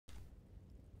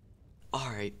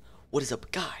Alright, what is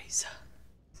up, guys?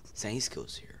 Zanny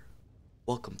Skills here.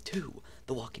 Welcome to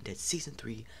The Walking Dead Season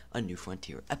 3, A New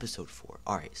Frontier, Episode 4.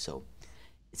 Alright, so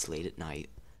it's late at night,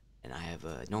 and I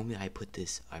have normally I put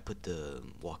the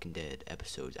Walking Dead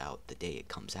episodes out the day it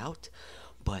comes out,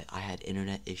 but I had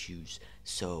internet issues,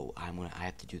 so I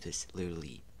have to do this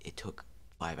literally. It took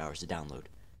 5 hours to download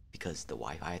because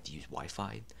I have to use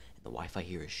Wi-Fi, and the Wi-Fi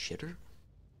here is shitter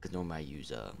because normally I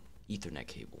use Ethernet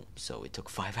cable, so it took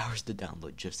 5 hours to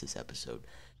download just this episode.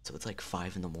 So it's like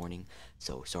 5 in the morning.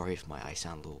 So sorry if my eyes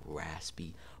sound a little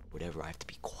raspy, whatever. I have to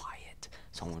be quiet,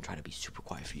 so I'm gonna try to be super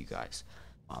quiet for you guys.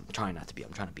 I'm trying not to be.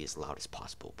 I'm trying to be as loud as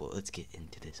possible. But let's get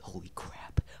into this. Holy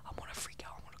crap! I'm gonna freak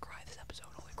out. I'm gonna cry this episode.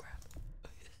 Holy crap!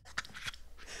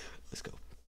 Let's go.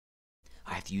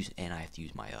 I have to use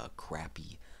my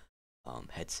crappy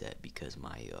headset because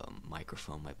my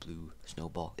microphone, my blue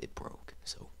snowball, it broke.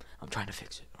 So I'm trying to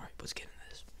fix it. All right, let's get into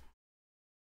this.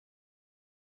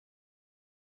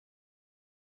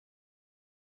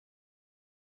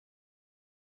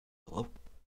 Hello?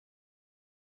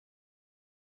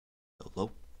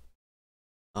 Hello?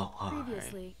 Oh,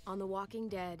 Previously right. on The Walking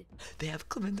Dead. They have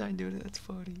Clementine doing it. That's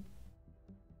funny.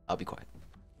 I'll be quiet.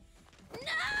 No!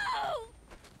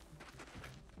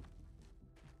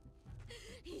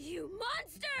 You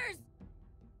monsters!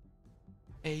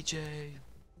 AJ.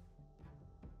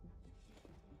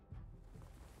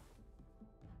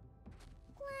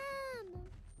 Grandma.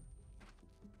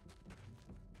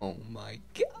 Oh my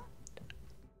god.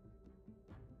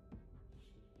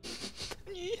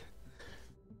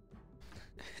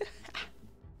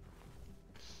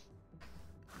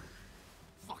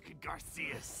 Fucking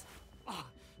Garcias. Oh,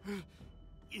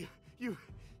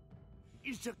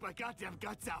 you took my goddamn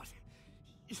guts out.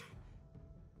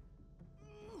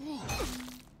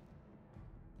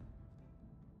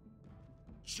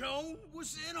 Joan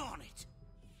was in on it.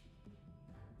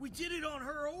 We did it on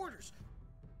her orders.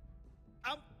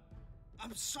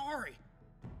 I'm sorry.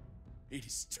 It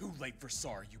is too late for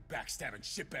sorry, you backstabbing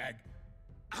shitbag.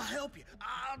 I'll help you.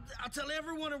 I'll tell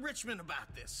everyone in Richmond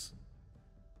about this.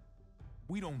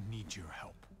 We don't need your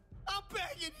help. I'm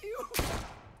begging you.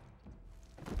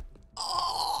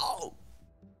 Oh!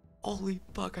 Holy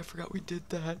fuck, I forgot we did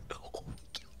that. Oh,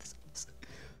 this is...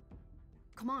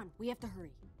 Come on, we have to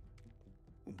hurry.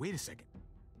 Wait a second.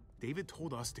 David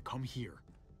told us to come here.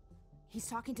 He's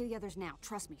talking to the others now.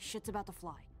 Trust me, shit's about to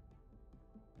fly.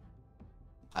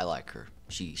 I like her.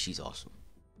 She's awesome.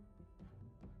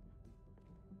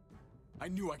 I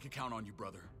knew I could count on you,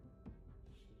 brother.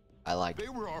 I like They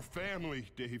were our family,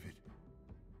 David.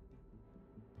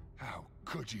 How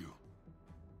could you?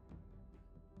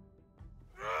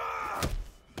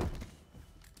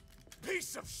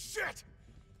 Piece of shit!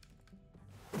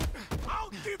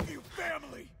 I'll give you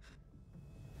family!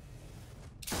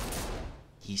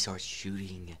 He starts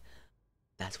shooting.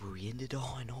 That's where we ended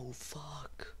on. Oh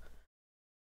fuck.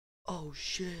 Oh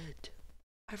shit.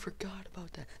 I forgot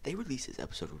about that. They released this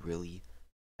episode really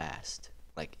fast.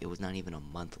 Like, it was not even a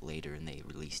month later and they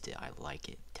released it. I like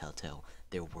it. Telltale.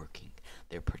 They're working.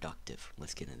 They're productive.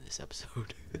 Let's get into this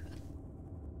episode.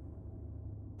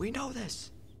 We know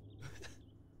this.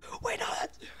 We know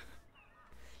that.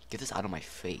 Get this out of my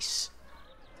face.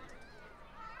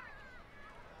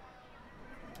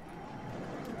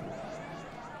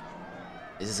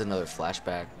 Is this another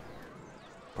flashback?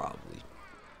 Probably.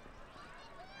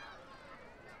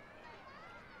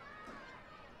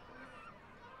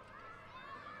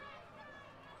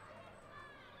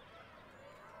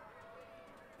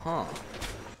 Huh.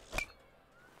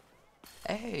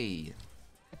 Hey.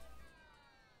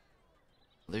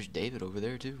 There's David over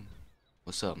there too.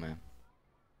 What's up, man?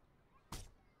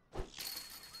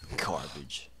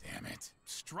 Garbage. Damn it.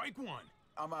 Strike one.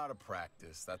 I'm out of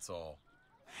practice, that's all.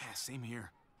 Yeah, same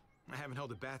here. I haven't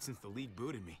held a bat since the league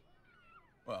booted me.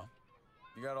 Well,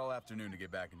 you got all afternoon to get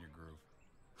back in your groove.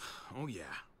 Oh yeah.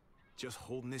 Just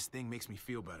holding this thing makes me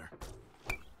feel better.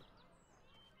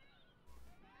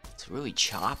 It's really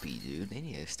choppy, dude. They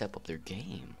need to step up their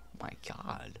game. My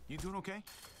god. You doing okay?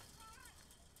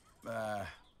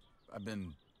 I've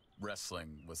been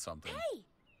wrestling with something. Hey!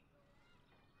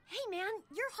 Hey, man,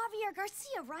 you're Javier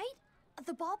Garcia, right?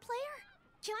 The ball player?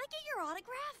 Can I get your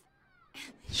autograph?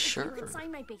 If you Sure. could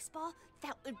sign my baseball,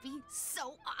 that would be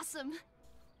so awesome.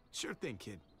 Sure thing,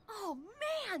 kid. Oh,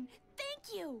 man!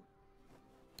 Thank you!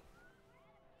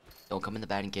 Don't come in the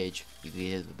batting cage. You can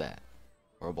hit the bat.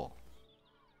 Or a ball.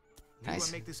 Who do Nice.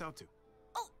 I make this out to?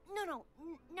 Oh,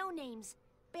 no names.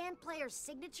 Band players'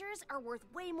 signatures are worth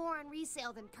way more on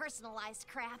resale than personalized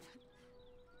crap.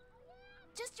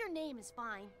 Just your name is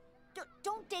fine.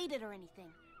 Don't date it or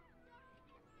anything.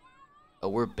 Oh,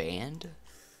 we're banned?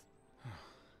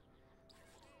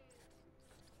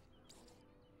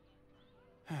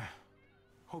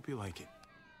 Hope you like it.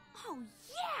 Oh,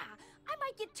 yeah! I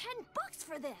might get $10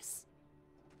 for this.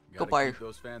 Go Gotta buy keep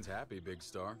those fans happy, big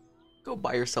star. Go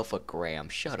buy yourself a gram.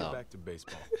 Shut Let's up. get back to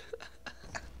baseball.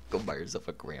 Go buy yourself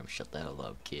a gram. Shut the hell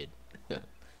up, kid.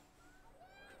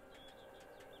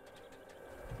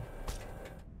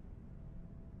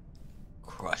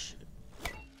 Crush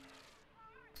it.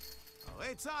 Well,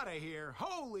 it's out of here.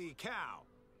 Holy cow.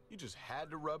 You just had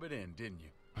to rub it in, didn't you?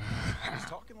 Does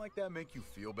talking like that make you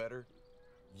feel better?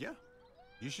 Yeah,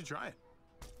 you should try it.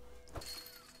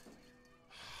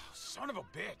 Son of a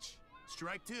bitch.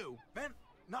 Strike two. Man,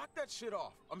 knock that shit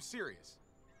off. I'm serious.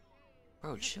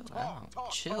 Bro, chill talk, out.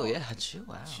 talk, Chill, talk. yeah, chill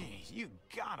out. Jeez, you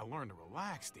gotta learn to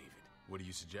relax, David. What do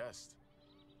you suggest?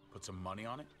 Put some money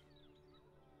on it?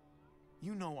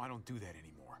 You know I don't do that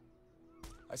anymore.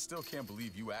 I still can't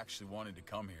believe you actually wanted to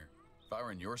come here. If I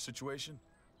were in your situation,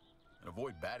 I'd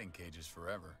avoid batting cages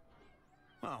forever.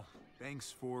 Well,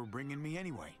 thanks for bringing me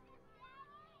anyway.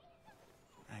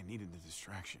 I needed the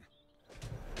distraction.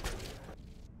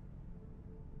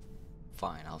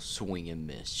 Fine, I'll swing and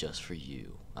miss just for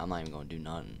you. I'm not even gonna do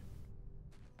nothing.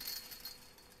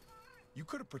 You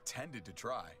could have pretended to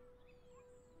try.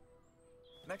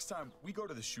 Next time, we go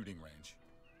to the shooting range.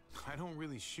 I don't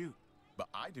really shoot. But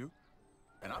I do.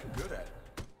 And I'm good at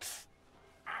it.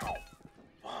 Ow!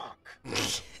 Fuck!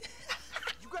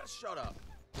 You gotta shut up.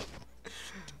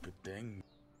 Stupid thing.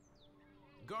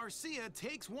 Garcia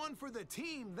takes one for the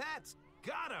team. That's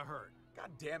gotta hurt. God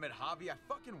damn it, Javi, I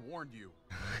fucking warned you.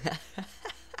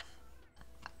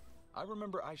 I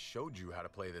remember I showed you how to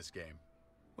play this game.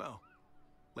 Well,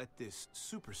 let this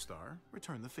superstar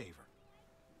return the favor.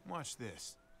 Watch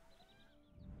this.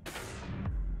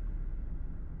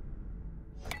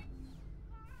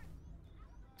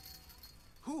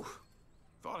 Whew.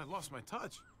 Thought I lost my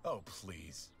touch. Oh,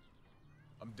 please.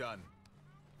 I'm done.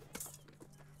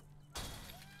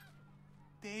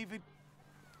 David.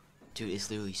 Dude, it's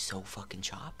literally so fucking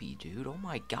choppy, dude. Oh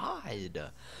my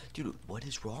god. Dude, what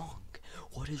is wrong?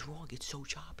 What is wrong? It's so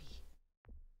choppy.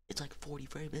 It's like 40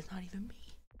 frames. It's not even me.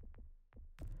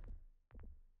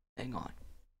 Hang on.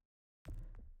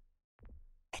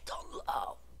 It's on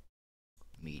low.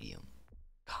 Medium.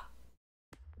 God.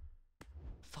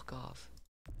 Fuck off.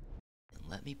 And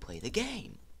let me play the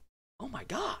game. Oh my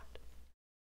god.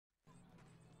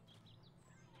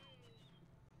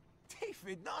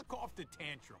 David, knock off the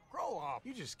tantrum. Grow up.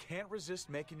 You just can't resist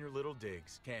making your little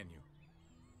digs, can you?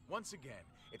 Once again,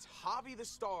 it's Javi the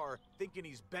star thinking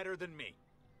he's better than me.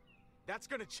 That's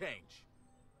gonna change.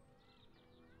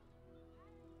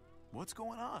 What's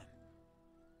going on?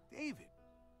 David,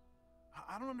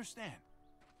 I don't understand.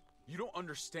 You don't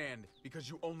understand because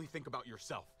you only think about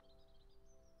yourself.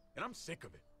 And I'm sick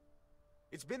of it.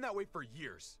 It's been that way for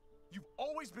years. You've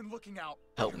always been looking out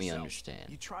for Help me yourself. understand.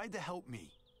 You tried to help me.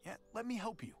 Yeah, let me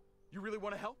help you. You really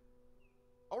want to help?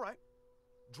 All right.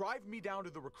 Drive me down to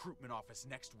the recruitment office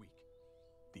next week.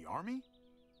 The army?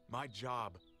 My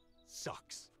job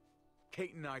sucks.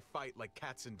 Kate and I fight like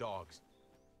cats and dogs.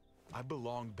 I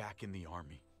belong back in the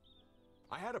army.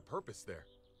 I had a purpose there.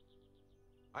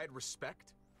 I had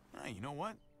respect. You know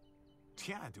what?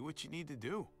 Yeah, do what you need to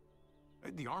do.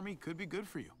 The army could be good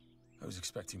for you. I was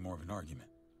expecting more of an argument.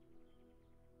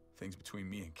 Things between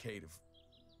me and Kate have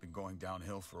been going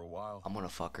downhill for a while. I'm gonna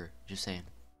fuck her. Just saying.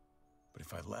 But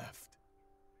if I left,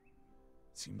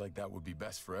 it seemed like that would be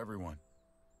best for everyone.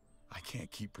 I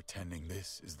can't keep pretending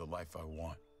this is the life I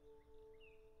want.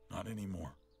 Not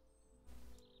anymore.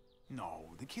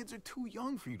 No, the kids are too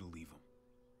young for you to leave them.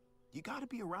 You gotta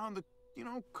be around to,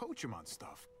 coach them on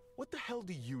stuff. What the hell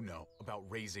do you know about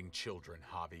raising children,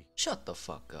 Javi? Shut the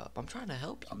fuck up. I'm trying to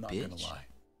help you, I'm not bitch. gonna lie.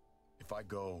 If I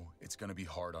go, it's gonna be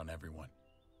hard on everyone.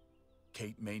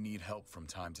 Kate may need help from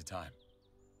time to time.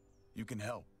 You can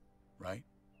help, right?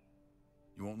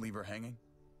 You won't leave her hanging?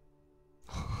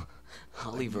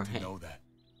 I'll leave her I need to hang. know that.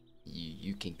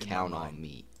 You can In my count on mind.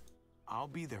 me. I'll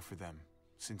be there for them,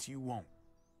 since you won't.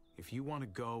 If you want to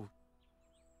go,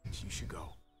 you should go.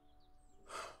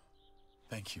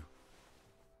 Thank you.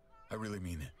 I really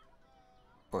mean it.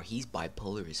 Or he's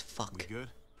bipolar as fuck. We good?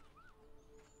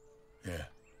 Yeah.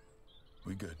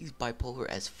 We good. He's bipolar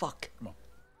as fuck. Come on.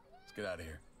 Let's get out of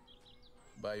here.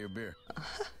 Buy your beer.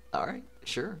 Alright,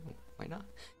 sure. Why not?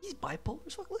 He's bipolar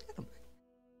as fuck. Look at him.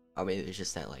 I mean, it's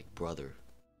just that, like, brother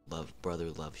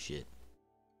love shit.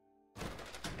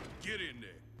 Get in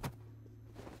there.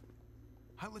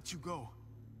 I let you go.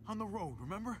 On the road,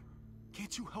 remember?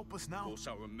 Can't you help us Of now? course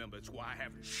I remember. It's why I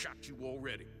haven't shot you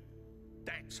already.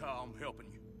 That's how I'm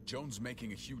helping you. Joan's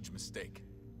making a huge mistake.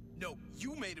 No,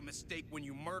 you made a mistake when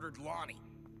you murdered Lonnie.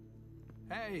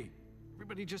 Hey,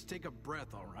 everybody just take a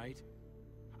breath, all right?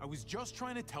 I was just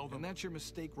trying to tell them. And that's your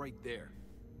mistake right there.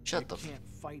 Shut the You can't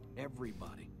fight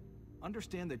everybody.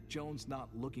 Understand that Joan's not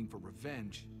looking for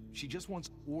revenge. She just wants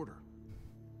order.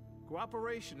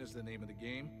 Cooperation is the name of the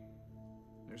game.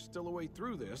 There's still a way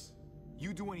through this.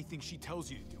 You do anything she tells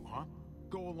you to do, huh?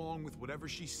 Go along with whatever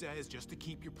she says just to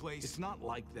keep your place. It's not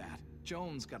like that.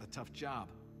 Joan's got a tough job.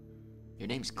 Your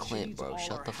name's She Clint, needs bro. all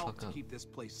Shut our the help fuck to up. keep this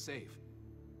place safe.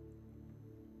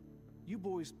 You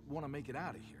boys want to make it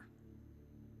out of here.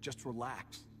 Just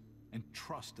relax and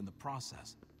trust in the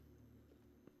process.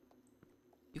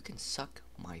 You can suck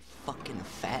my fucking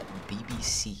fat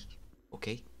BBC,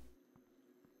 okay?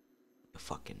 You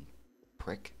fucking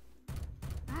prick.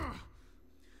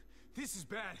 This is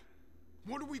bad.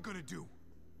 What are we gonna do?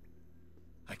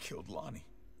 I killed Lonnie.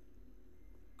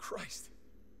 Christ.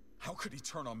 How could he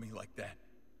turn on me like that?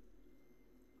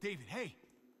 David, hey.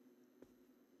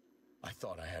 I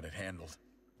thought I had it handled.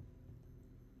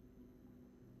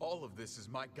 All of this is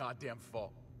my goddamn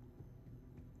fault.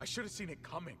 I should have seen it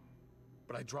coming,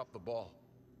 but I dropped the ball.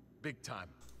 Big time.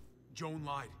 Joan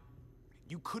lied.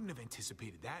 You couldn't have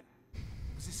anticipated that. It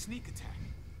was a sneak attack.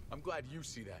 I'm glad you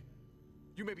see that.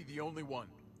 You may be the only one.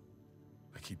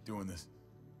 I keep doing this,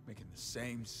 making the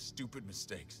same stupid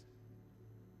mistakes.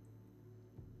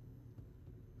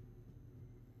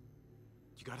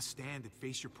 You gotta stand and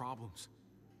face your problems.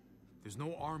 There's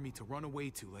no army to run away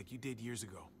to like you did years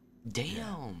ago.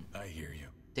 Damn. I hear you.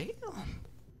 Damn.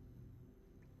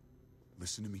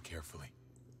 Listen to me carefully.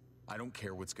 I don't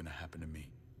care what's gonna happen to me.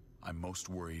 I'm most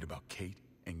worried about Kate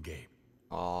and Gabe.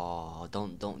 Oh,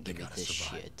 don't They give me gotta this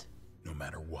survive, shit. no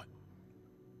matter what.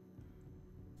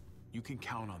 You can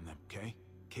count on them, okay?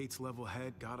 Kate's level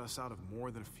head got us out of more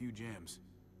than a few jams.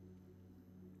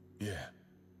 Yeah.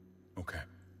 Okay.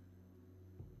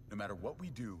 No matter what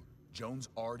we do, Joan's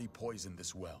already poisoned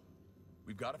this well.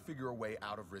 We've got to figure a way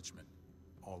out of Richmond.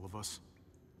 All of us?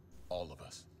 All of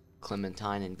us.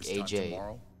 Clementine and This time AJ.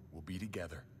 tomorrow, we'll be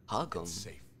together. Hug him. and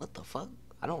safe. What the fuck?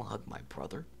 I don't hug my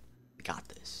brother. We got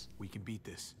this. We can beat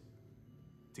this.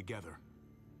 Together.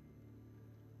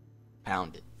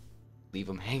 Pound it. Leave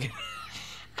him hanging.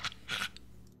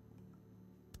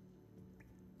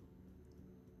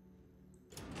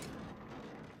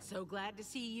 So glad to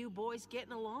see you boys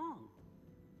getting along.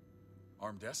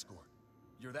 Armed escort.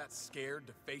 You're that scared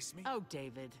to face me? Oh,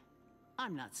 David,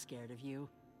 I'm not scared of you.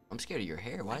 I'm scared of your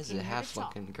hair. Why I is came it here half to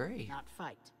talk, fucking gray? Not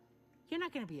fight. You're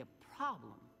not going to be a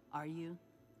problem, are you?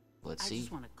 Let's I see.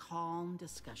 just want a calm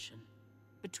discussion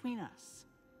between us.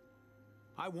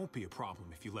 I won't be a problem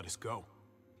if you let us go.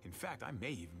 In fact, I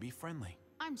may even be friendly.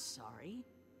 I'm sorry.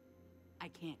 I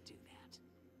can't do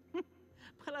that.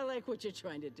 But I like what you're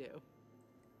trying to do.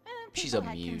 She's People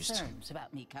had amused. concerns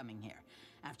about me coming here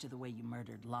after the way you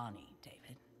murdered Lonnie,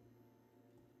 David.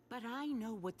 But I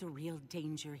know what the real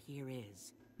danger here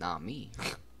is, Not me.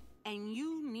 and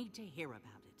you need to hear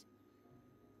about it.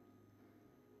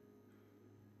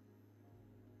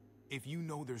 If you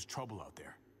know there's trouble out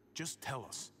there, just tell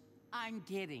us. I'm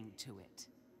getting to it.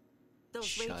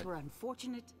 Those raids Shut- were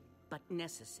unfortunate, but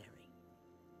necessary.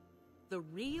 The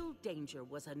real danger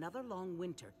was another long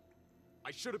winter.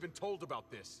 I should have been told about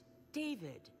this.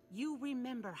 David, you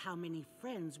remember how many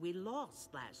friends we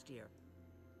lost last year.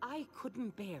 I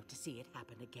couldn't bear to see it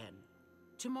happen again.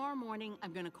 Tomorrow morning,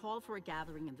 I'm going to call for a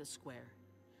gathering in the square.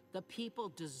 The people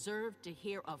deserve to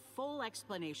hear a full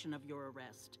explanation of your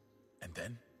arrest. And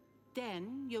then?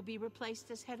 Then you'll be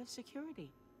replaced as head of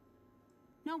security.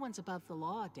 No one's above the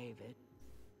law, David.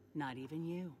 Not even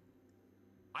you.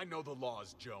 I know the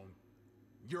laws, Joan.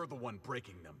 You're the one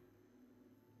breaking them.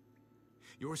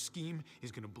 Your scheme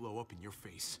is gonna blow up in your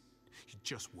face. You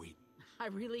just wait. I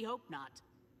really hope not.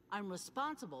 I'm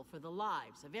responsible for the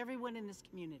lives of everyone in this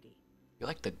community. You're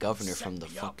like the governor Set from the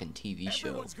me up. fucking TV show.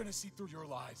 Everyone's gonna see through your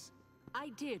lies. I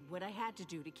did what I had to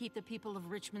do to keep the people of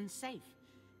Richmond safe.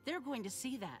 They're going to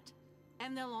see that.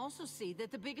 And they'll also see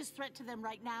that the biggest threat to them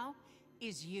right now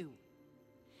is you.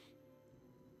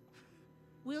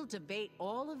 We'll debate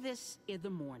all of this in the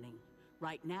morning.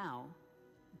 Right now,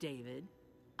 David,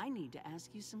 I need to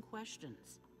ask you some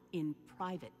questions. In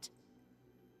private.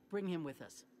 Bring him with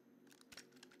us.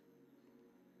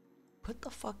 Put the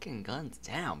fucking guns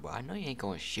down, bro. I know you ain't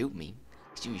gonna shoot me.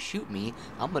 If you shoot me,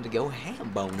 I'm gonna go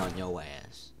ham bone on your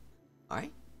ass.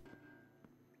 Alright?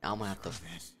 Now I'm gonna have to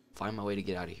find my way to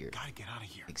get out of here. Gotta get out of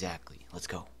here. Exactly. Let's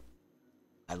go.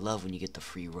 I love when you get to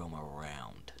free roam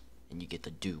around and you get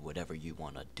to do whatever you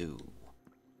wanna do.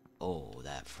 Oh,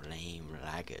 that flame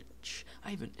luggage.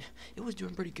 It was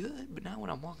doing pretty good, but now when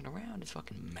I'm walking around, it's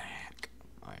fucking mac.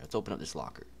 Alright, let's open up this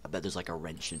locker. I bet there's like a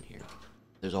wrench in here.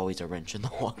 There's always a wrench in The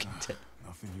Walking Dead.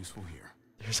 Nothing useful here.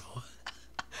 There's I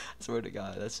swear to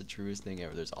God, that's the truest thing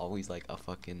ever. There's always like a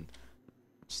fucking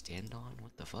stand on.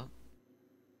 What the fuck?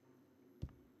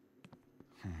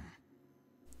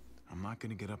 I'm not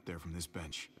gonna get up there from this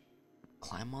bench.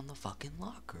 Climb on the fucking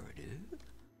locker, dude.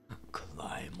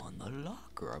 Climb on the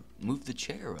locker. Move the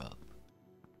chair up.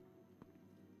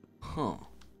 Huh.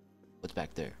 What's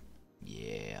back there?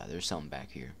 Yeah, there's something back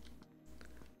here.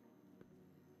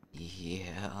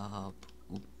 Yeah.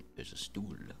 Oop, there's a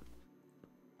stool.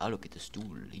 I'll look at the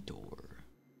stool door.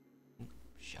 Oop,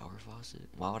 shower faucet.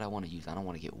 Why would I want to use? I don't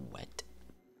want to get wet.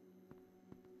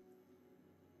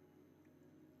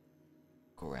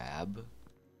 Grab.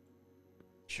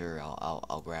 Sure,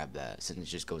 I'll grab that since it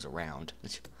just goes around.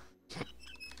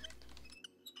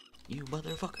 You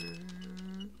motherfucker.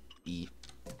 E.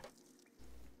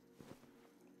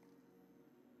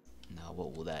 Now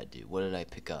what will that do? What did I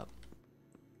pick up?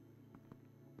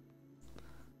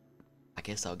 I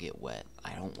guess I'll get wet.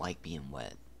 I don't like being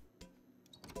wet.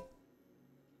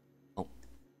 Oh.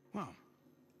 Well,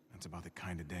 that's about the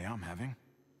kind of day I'm having.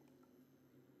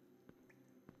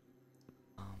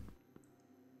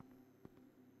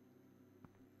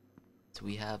 So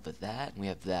we have that and we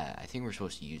have that. I think we're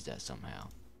supposed to use that somehow.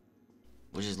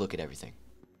 We'll just look at everything.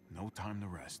 No time to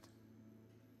rest.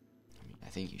 I mean, I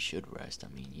think you should rest. I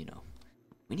mean, you know.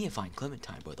 We need to find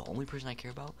Clementine, bro. The only person I care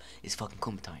about is fucking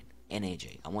Clementine and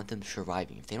AJ. I want them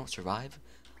surviving. If they don't survive,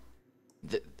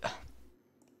 I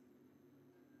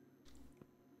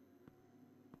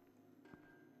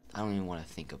don't even want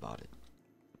to think about it.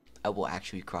 I will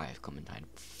actually cry if Clementine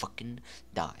fucking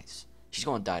dies. She's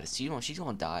gonna die she's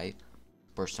gonna die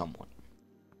for someone.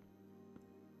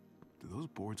 Do those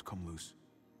boards come loose?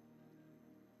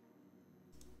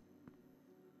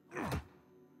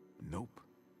 Nope.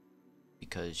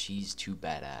 Because she's too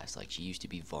badass. Like, she used to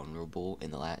be vulnerable in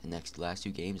the last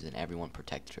two games, and everyone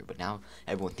protected her. But now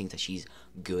everyone thinks that she's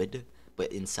good,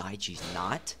 but inside she's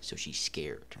not. So she's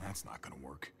scared. That's not gonna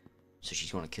work. So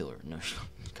she's gonna kill her. No,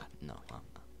 God, no.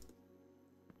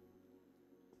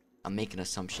 I'm making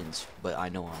assumptions, but I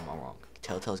know I'm wrong.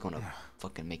 Telltale's gonna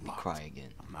fucking make me cry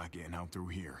again. I'm not getting out through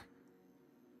here.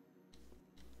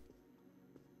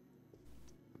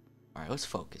 Alright, let's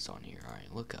focus on here.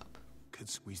 Alright, look up. Could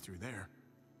squeeze through there.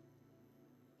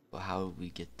 Well, how do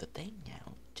we get the thing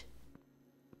out?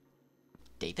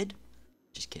 David?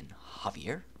 Just kidding.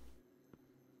 Javier?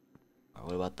 Or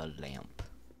what about the lamp?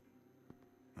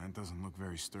 That doesn't look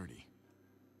very sturdy.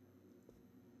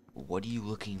 What are you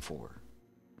looking for?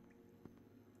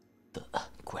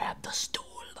 Grab the stool.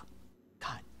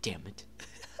 God damn it.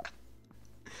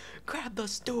 Grab the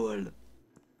stool.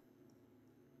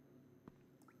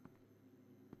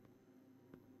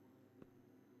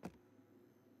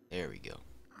 There we go.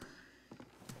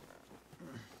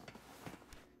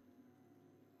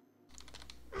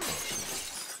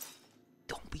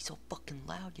 Don't be so fucking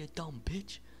loud, you dumb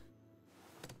bitch.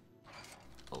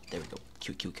 Oh, there we go.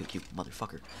 Q,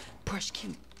 motherfucker. Press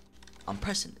Q. I'm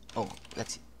pressing. Oh,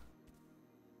 that's it.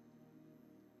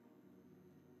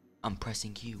 I'm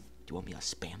pressing Q. Do you want me to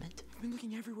spam it? I've been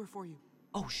looking everywhere for you.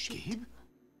 Oh, shit. Gabe?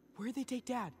 Where'd they take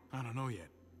Dad? I don't know yet.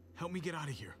 Help me get out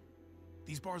of here.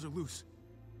 These bars are loose.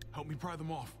 Help me pry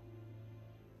them off.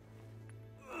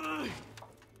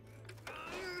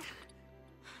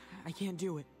 I can't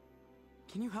do it.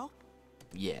 Can you help?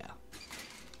 Yeah.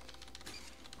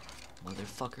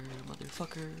 Motherfucker.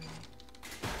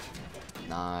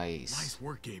 Nice. Nice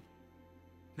work, Gabe.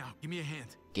 Now, give me a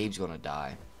hand. Gabe's gonna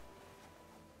die.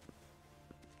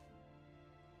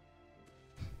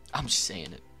 I'm just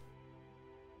saying it.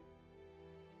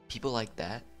 People like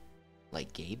that,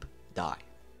 like Gabe, die.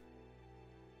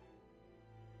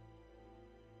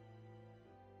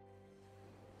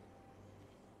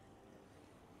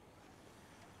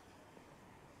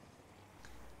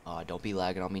 Don't be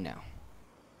lagging on me now.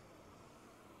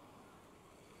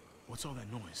 What's all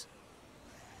that noise?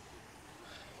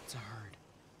 It's a herd.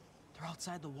 They're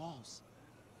outside the walls.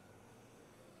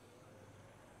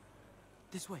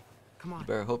 This way. Come on. You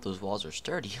better hope those walls are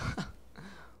sturdy.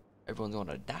 Everyone's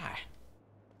gonna die.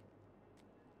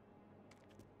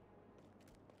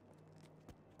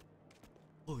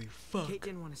 Holy fuck. Kate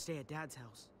didn't want to stay at Dad's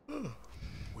house.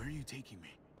 Where are you taking me?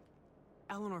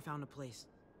 Eleanor found a place.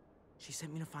 She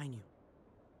sent me to find you.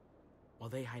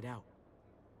 While they hide out.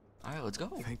 Alright, let's go.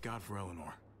 Thank God for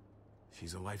Eleanor.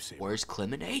 She's a lifesaver. Where's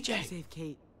Clem and AJ? I saved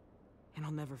Kate, and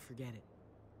I'll never forget it.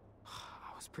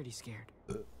 I was pretty scared.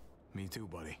 Me too,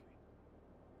 buddy.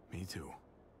 Me too.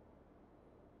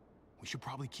 We should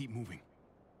probably keep moving.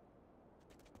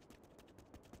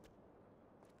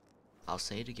 I'll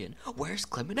say it again. Where's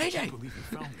Clem and I AJ? can't believe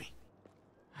you found me.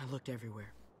 I looked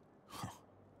everywhere.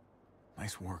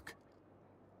 Nice work.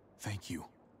 Thank you.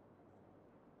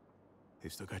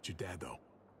 They've still got your dad, though.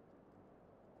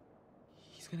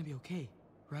 He's gonna be okay,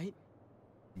 right?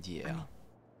 Yeah. I mean,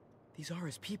 these are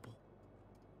his people.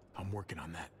 I'm working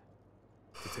on that.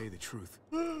 To tell you the truth,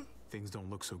 things don't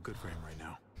look so good for him right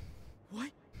now. What?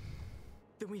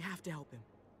 Then we have to help him.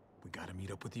 We gotta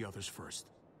meet up with the others first.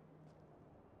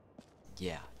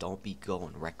 Yeah, don't be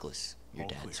going reckless. Your All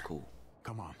dad's clear. cool.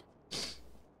 Come on.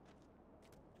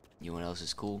 You know what else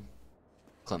is cool?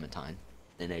 Clementine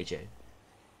and AJ.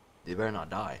 They better not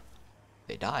die. If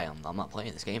they die, I'm not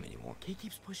playing this game anymore. Kate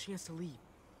keeps pushing us to leave.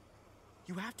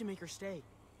 You have to make her stay.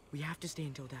 We have to stay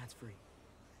until Dad's free.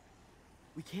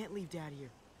 We can't leave Dad here.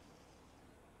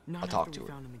 Not I'll talk after to we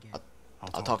her. found him again.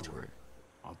 I'll talk to her.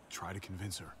 I'll try to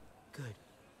convince her. Good.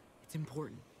 It's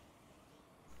important.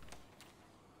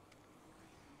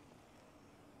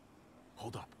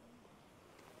 Hold up.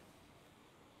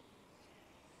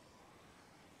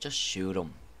 Just shoot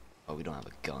him. Oh, we don't have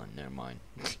a gun. Never mind.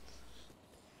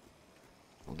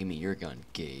 Well, give me your gun,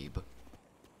 Gabe.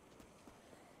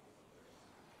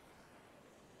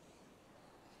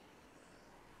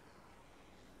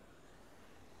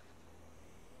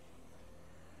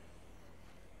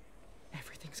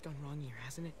 Everything's gone wrong here,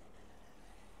 hasn't it?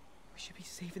 We should be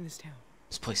safe in this town.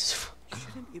 This place is... You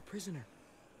shouldn't be a prisoner.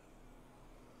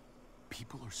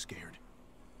 People are scared.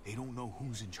 They don't know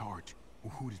who's in charge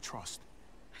or who to trust.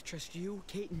 I trust you,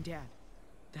 Kate, and Dad.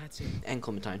 That's it. And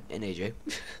Clementine and AJ.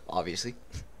 Obviously.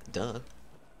 Duh.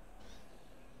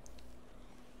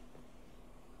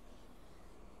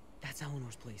 That's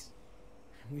Eleanor's place.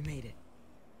 We made it.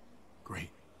 Great.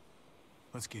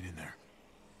 Let's get in there.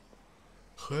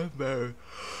 Clever.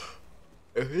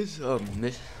 It is oh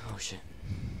shit.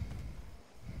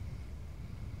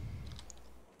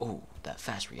 Oh, that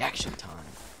fast reaction time.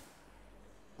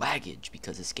 Laggage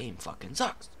because this game fucking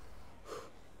sucks.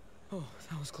 Oh,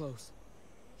 that was close.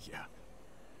 Yeah.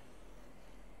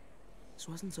 This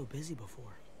wasn't so busy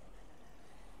before.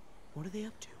 What are they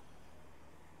up to?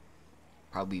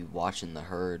 Probably watching the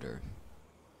herd or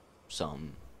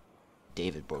some.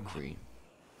 David broke free.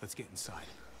 Let's get inside.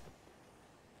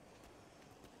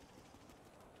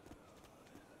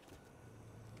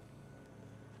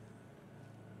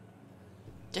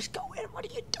 Just go in. What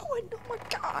are you doing? Oh my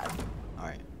god.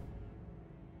 Alright.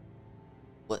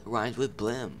 What rhymes with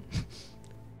Blim?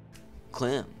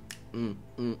 Clem.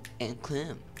 And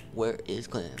Clem. Where is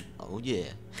Clem? Oh yeah.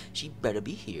 She better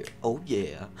be here. Oh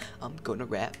yeah. I'm gonna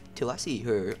rap till I see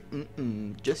her.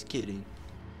 Just kidding.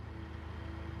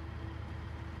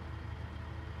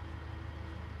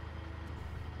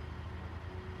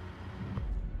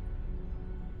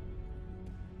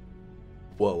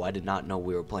 Whoa, I did not know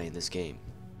we were playing this game.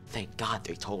 Thank God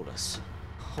they told us.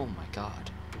 Oh my god.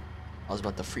 I was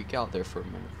about to freak out there for a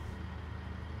minute.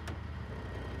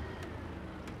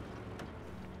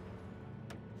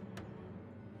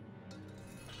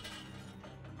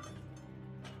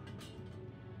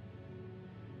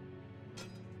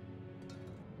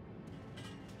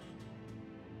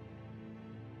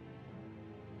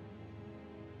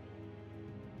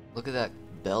 Look at that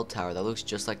bell tower. That looks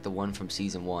just like the one from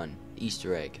season 1.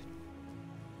 Easter egg.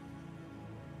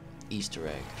 Easter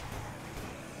egg.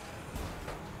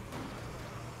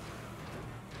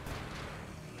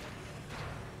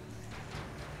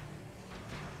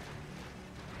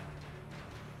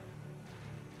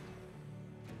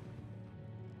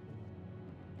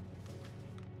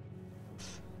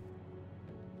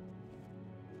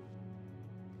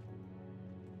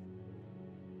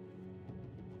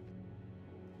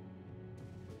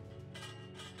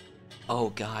 Oh,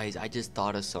 guys, I just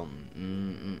thought of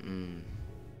some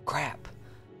crap.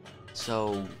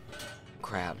 So,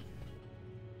 crap.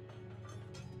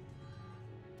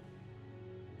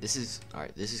 This is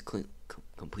alright. This is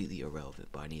completely irrelevant,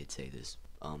 but I need to say this.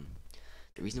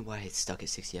 The reason why it's stuck at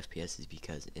 60 FPS is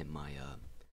because in my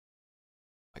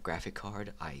my graphic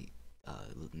card, I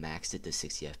maxed it to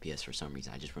 60 FPS for some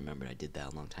reason. I just remembered I did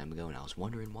that a long time ago, and I was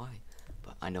wondering why.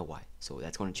 But I know why. So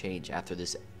that's going to change after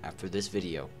this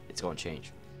video. It's going to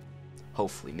change.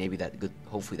 Hopefully,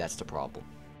 hopefully that's the problem.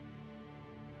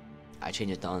 I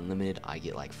change it to unlimited, I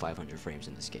get like 500 frames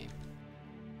in this game.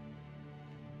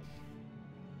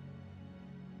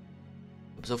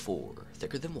 Episode 4,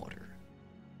 thicker than water.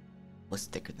 What's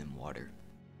thicker than water?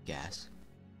 Gas?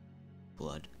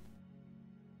 Blood?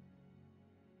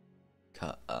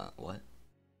 What?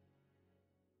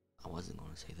 I wasn't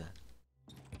going to say that.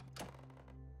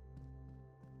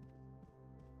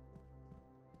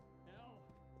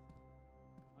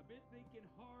 thinking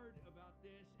hard about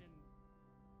this, and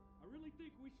I really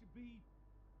think we should be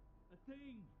a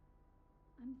thing.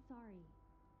 I'm sorry.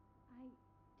 I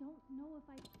don't know if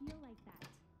I feel like that.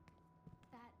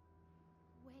 That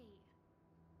way.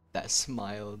 That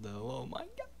smile though, oh my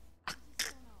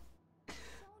god.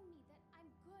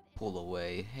 Pull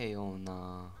away, hey oh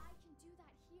nah.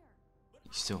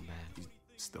 You still mad? You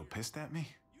still pissed at me?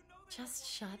 Just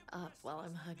shut up while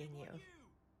I'm hugging you.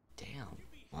 Damn.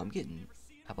 Well, I'm getting...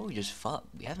 How about we just fuck?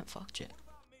 We haven't fucked yet.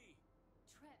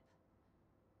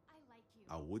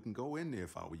 I wouldn't go in there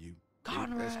if I were you.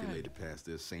 Conrad. It escalated past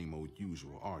their same old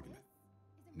usual argument.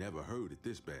 Never heard it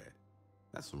this bad.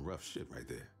 That's some rough shit right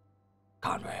there.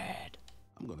 Conrad.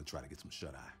 I'm gonna try to get some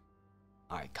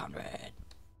shut-eye. Alright, Conrad.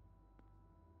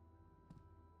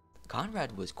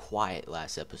 Conrad was quiet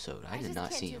last episode. I did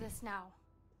not see him. I just can't do this now.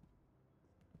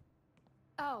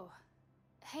 Oh,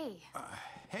 hey.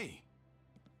 Hey.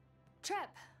 Trip.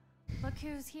 Look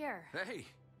who's here. Hey,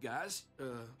 guys.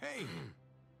 Hey.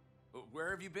 Where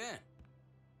have you been?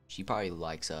 She probably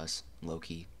likes us,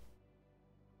 low-key.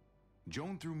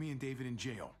 Joan threw me and David in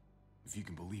jail, if you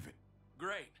can believe it.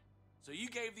 Great. So you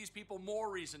gave these people more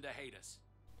reason to hate us.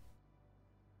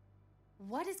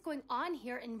 What is going on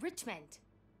here in Richmond?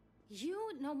 You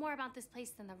know more about this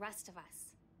place than the rest of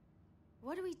us.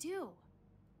 What do we do?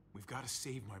 We've got to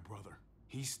save my brother.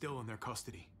 He's still in their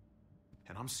custody.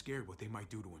 And I'm scared what they might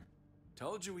do to him.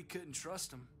 Told you we couldn't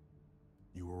trust him.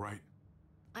 You were right.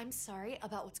 I'm sorry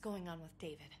about what's going on with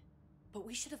David, but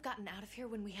we should have gotten out of here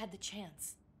when we had the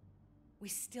chance. We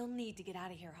still need to get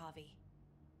out of here, Javi.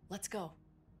 Let's go.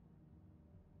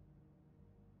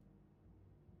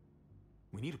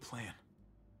 We need a plan.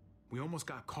 We almost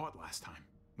got caught last time,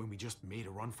 when we just made a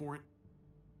run for it.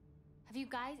 Have you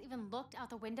guys even looked out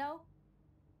the window?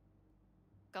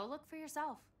 Go look for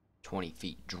yourself. 20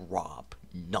 feet drop.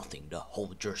 Nothing to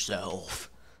hold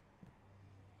yourself.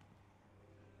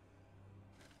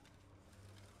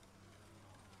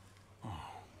 Oh.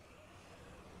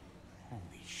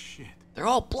 Holy shit. They're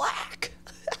all black.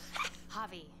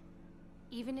 Javi,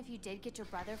 even if you did get your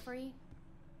brother free,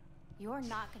 you're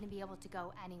not going to be able to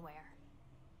go anywhere.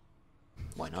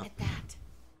 Why not? Look at that.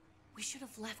 We should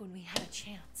have left when we had a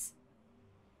chance.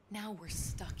 Now we're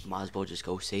stuck here. Might as well just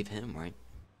go save him, right?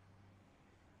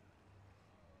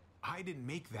 I didn't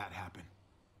make that happen.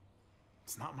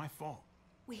 It's not my fault.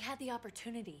 We had the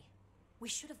opportunity. We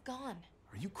should have gone.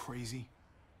 Are you crazy?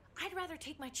 I'd rather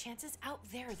take my chances out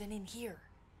there than in here.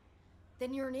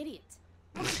 Then you're an idiot.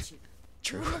 Look at you.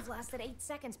 True. You wouldn't have lasted 8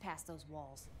 seconds past those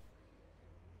walls.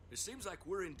 It seems like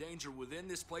we're in danger within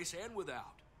this place and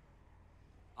without.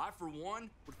 I, for one,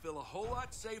 would feel a whole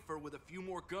lot safer with a few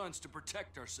more guns to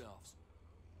protect ourselves.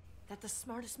 That the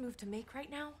smartest move to make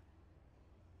right now?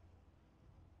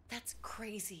 That's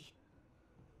crazy.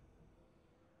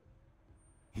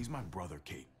 He's my brother,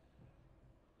 Kate.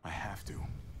 I have to.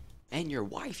 And your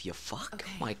wife, you fuck. Okay.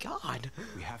 Oh my god.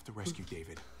 We have to rescue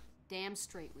David. Damn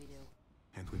straight we do.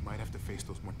 And we might have to face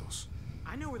those muertos.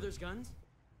 I know where there's guns.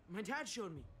 My dad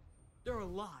showed me. There are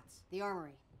lots. The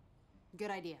armory.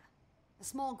 Good idea. A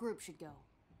small group should go.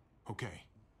 Okay.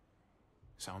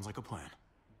 Sounds like a plan.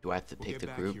 Do I have to We'll pick get the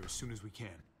back group? here as soon as we can.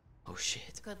 Oh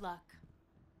shit. Good luck.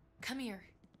 Come here.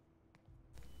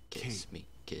 Kiss Kate, me,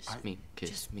 kiss I- me, kiss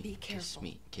Just me, be kiss careful.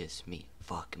 me, kiss me.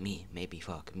 Fuck me, maybe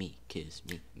fuck me. Kiss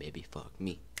me, maybe fuck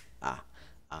me. Ah,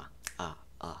 ah, ah,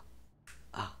 ah,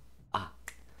 ah, ah.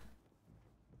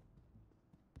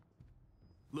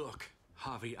 Look,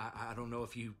 Javi, I don't know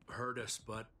if you heard us,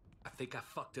 but I think I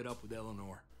fucked it up with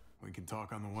Eleanor. We can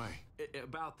talk on the way.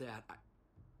 About that,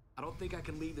 I don't think I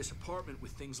can leave this apartment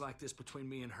with things like this between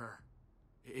me and her.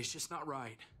 It's just not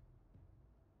right.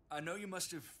 I know you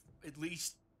must have at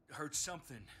least heard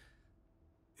something.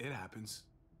 It happens.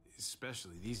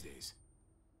 Especially these days.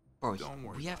 Bro, Don't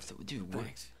worry we have to, dude.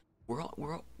 Thanks.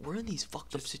 We're in these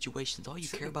fucked up situations. All you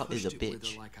care Shouldn't have about is a pushed it with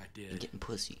bitch her like I did. and getting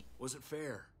pussy. Wasn't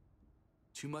fair.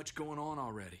 Too much going on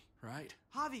already, right?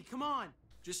 Javi, come on.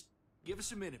 Just give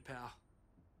us a minute, pal.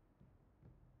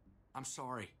 I'm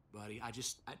sorry, buddy. I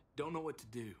don't know what to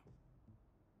do.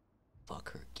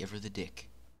 Fuck her. Give her the dick.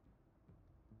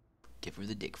 Give her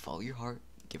the dick. Follow your heart.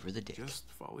 Give her the dick. Just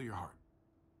follow your heart.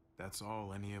 That's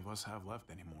all any of us have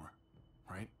left anymore.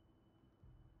 Right?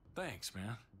 Thanks,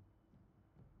 man.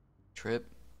 Trip.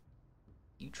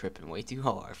 You tripping way too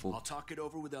hard, fool. I'll talk it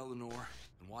over with Eleanor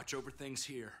and watch over things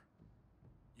here.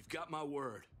 You've got my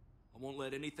word. I won't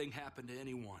let anything happen to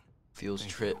anyone. Feels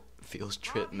trip. Feels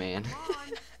trip, man.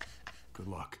 Good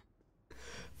luck.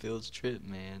 Feels trip,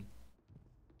 man.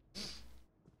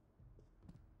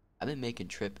 I've been making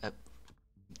trip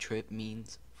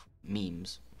memes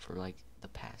memes for like the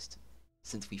past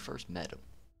since we first met him.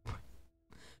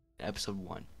 Episode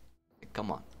 1.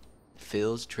 Come on.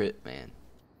 Phil's trip, man.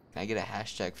 Can I get a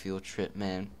hashtag field trip,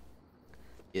 man?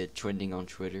 Yeah, trending on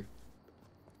Twitter.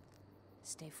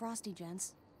 Stay frosty,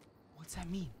 gents. What's that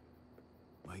mean?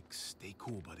 Like, stay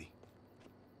cool, buddy.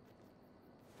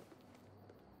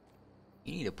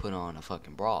 You need to put on a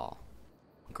fucking bra,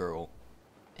 girl,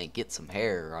 and get some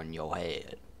hair on your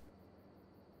head.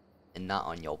 And not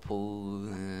on your pool.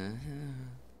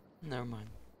 Never mind.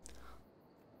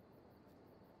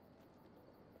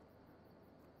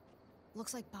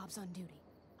 Looks like Bob's on duty.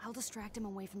 I'll distract him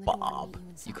away from the door and Bob. meet you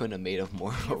inside. You couldn't have made a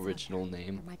more original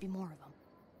name. There might be more of them.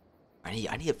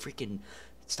 I need to freaking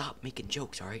stop making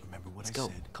jokes, alright? Remember what Let's I go.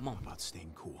 said Come on. about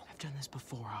staying cool. I've done this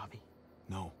before, Javi.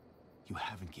 No, you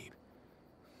haven't, Gabe.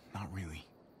 Not really.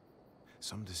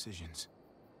 Some decisions,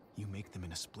 you make them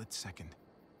in a split second,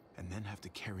 and then have to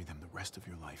carry them the rest of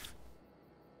your life.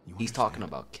 You He's understand? talking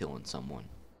about killing someone.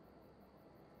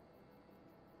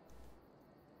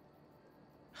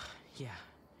 Yeah,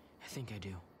 I think I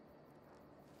do.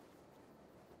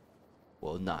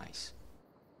 Well, nice.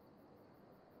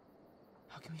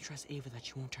 How can we trust Ava that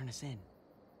she won't turn us in?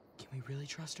 Can we really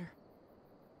trust her?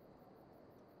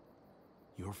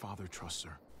 Your father trusts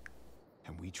her,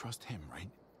 and we trust him, right?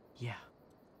 Yeah.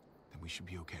 Then we should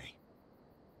be okay.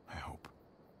 I hope.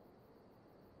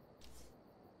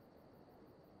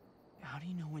 How do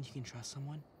you know when you can trust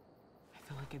someone? I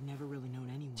feel like I've never really known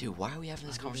anyone. Dude, why are we having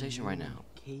this other than conversation you right and now?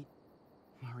 Kate,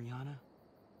 Mariana,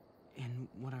 and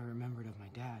what I remembered of my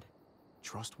dad.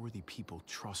 Trustworthy people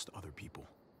trust other people.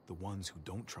 The ones who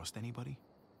don't trust anybody,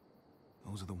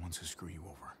 those are the ones who screw you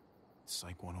over.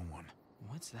 Psych 101.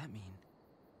 What's that mean?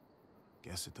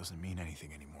 Guess it doesn't mean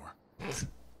anything anymore.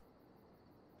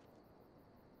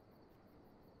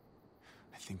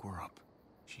 I think we're up.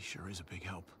 She sure is a big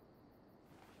help.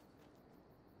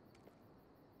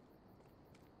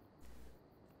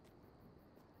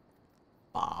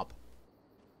 Bob.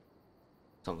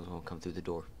 Someone's gonna come through the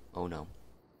door. Oh no.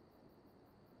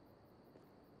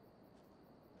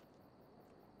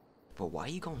 But why are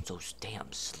you going so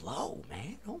damn slow,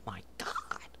 man? Oh my god.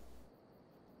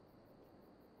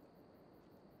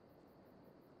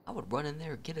 I would run in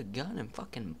there, get a gun, and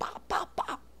fucking bop, bop,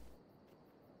 bop.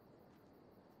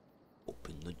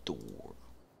 Open the door.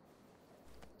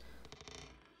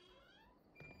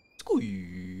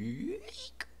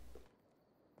 Squeak.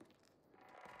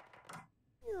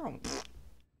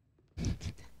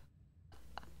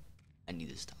 I need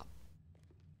to stop.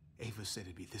 Ava said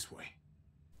it'd be this way.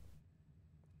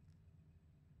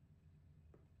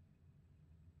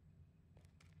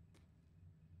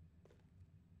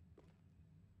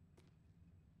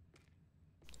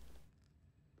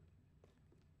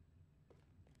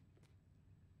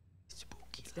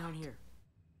 Spooky. It's down here.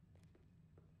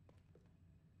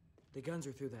 The guns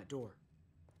are through that door.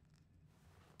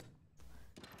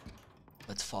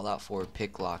 Let's Fallout 4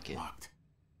 pick lock it. Locked.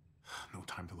 No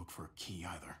time to look for a key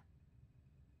either.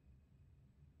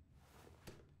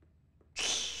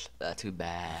 That's a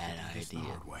bad This the idea.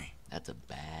 hard way. That's a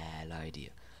bad idea.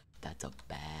 That's a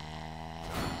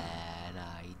bad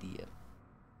idea.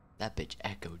 That bitch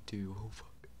echoed too. Oh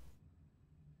fuck.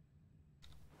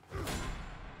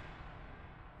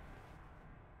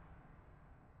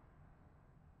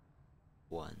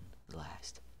 One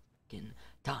last fucking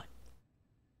time.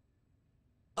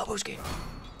 Babushki.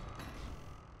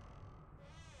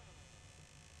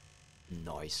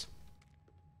 Nice.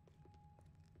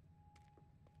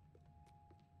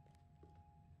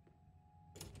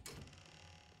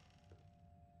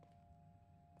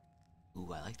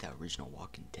 Ooh, I like that original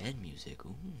Walking Dead music.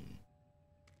 Ooh.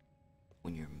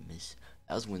 When you're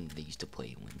that was when they used to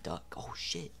play when Duck. Oh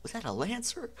shit, was that a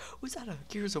Lancer? Was that a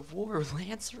Gears of War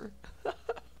Lancer?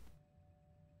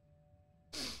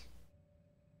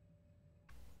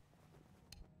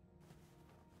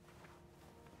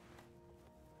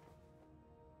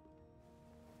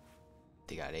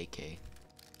 They got AK.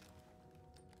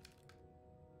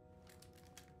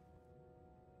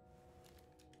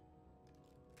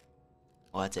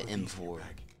 Oh, that's an M4.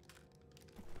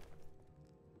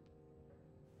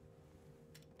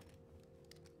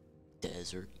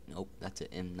 Desert. Nope, that's an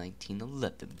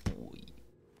M1911, boy.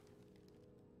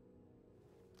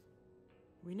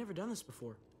 We've never done this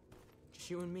before. Just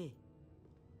you and me.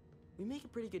 We make a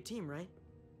pretty good team, right?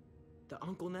 The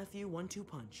uncle-nephew 1-2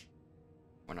 punch.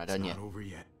 We're not done yet. It's not over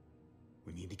yet.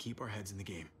 We need to keep our heads in the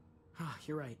game. Ah,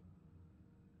 you're right.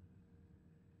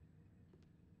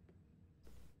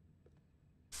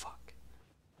 Fuck.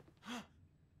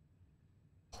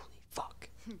 Holy fuck.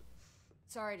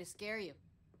 Sorry to scare you.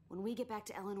 When we get back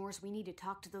to Eleanor's, we need to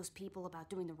talk to those people about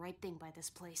doing the right thing by this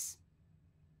place.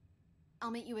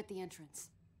 I'll meet you at the entrance.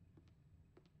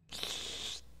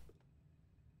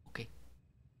 Okay.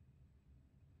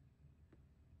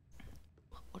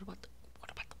 What about the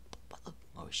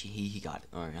oh, he got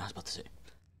it. Alright, I was about to say.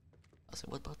 I said,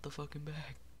 what about the fucking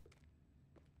bag?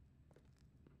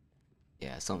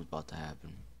 Yeah, something's about to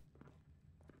happen.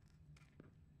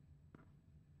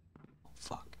 Oh,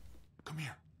 fuck. Come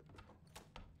here.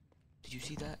 Did you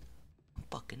see that? I'm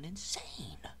fucking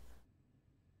insane.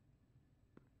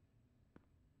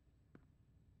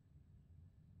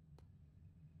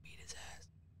 Beat his ass.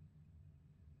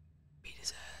 Beat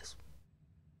his ass.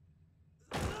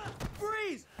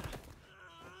 Freeze!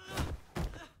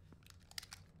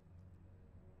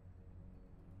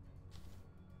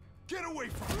 Get away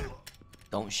from him!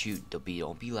 Don't shoot. Don't be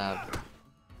loud.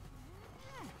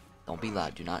 Don't be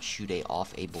loud. Do not shoot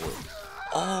off a board.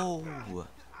 Oh!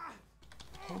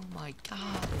 Oh my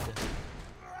god.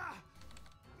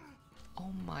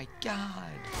 Oh my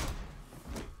god.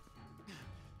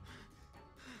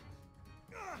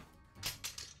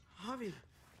 Javi,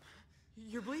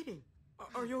 you're bleeding.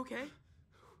 Are you okay?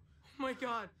 Oh my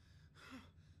god.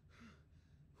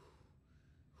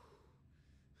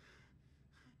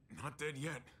 Not dead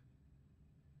yet.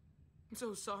 I'm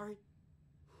so sorry.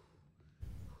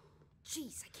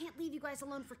 Jeez, I can't leave you guys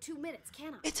alone for 2 minutes,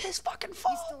 can I? It's his fucking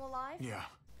fault. You still alive? Yeah.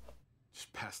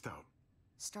 Just passed out.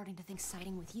 Starting to think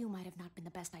siding with you might have not been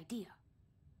the best idea.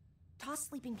 Toss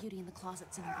Sleeping Beauty in the closet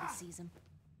so nobody sees him.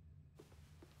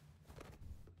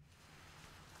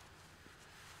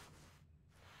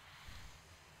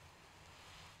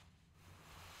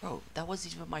 Bro, that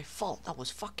wasn't even my fault. That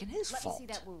was fucking his fault. Let me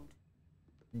see that wound.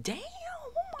 Damn!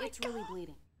 Oh my It's god. really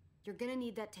bleeding. You're gonna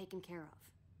need that taken care of.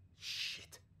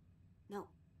 Shit. No,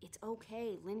 it's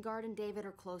okay. Lingard and David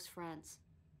are close friends.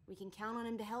 We can count on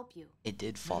him to help you. It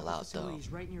did fall out though. Facility's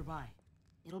right nearby.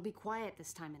 It'll be quiet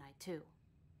this time of night, too.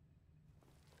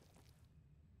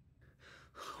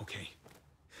 Okay.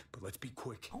 But let's be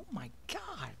quick. Oh my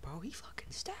god, bro. He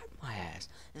fucking stabbed my ass.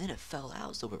 And then it fell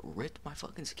out so it ripped my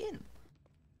fucking skin.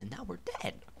 And now we're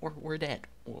dead. We're dead.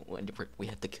 We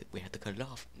have to cut it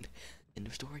off. End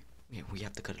of story. Yeah, we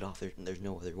have to cut it off. There's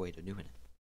no other way to doing it.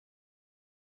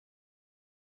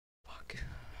 Fuck.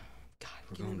 God,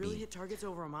 we're Can gonna we really be. hit targets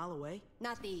over a mile away?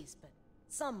 Not these, but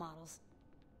some models.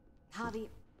 Javi,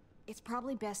 it's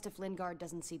probably best if Lingard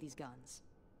doesn't see these guns.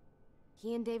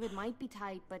 He and David might be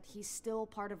tight, but he's still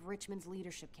part of Richmond's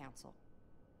leadership council.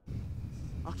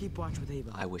 I'll keep watch with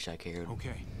Ava. I wish I cared.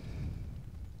 Okay.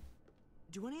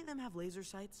 Do any of them have laser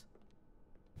sights?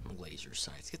 Laser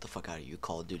sights. Get the fuck out of you,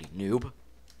 Call of Duty noob.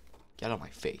 Get out of my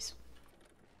face.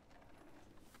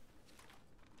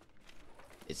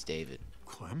 It's David.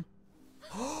 Clem?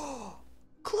 Oh,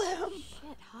 Clem!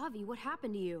 Shit, Javi, what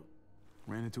happened to you?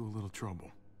 Ran into a little trouble.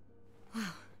 Wow,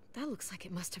 that looks like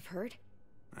it must have hurt.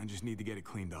 I just need to get it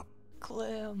cleaned up.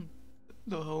 Clem,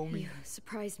 the homie. You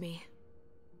surprised me.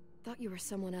 Thought you were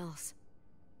someone else.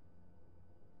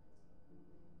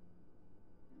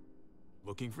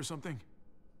 Looking for something?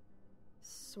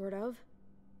 Sort of.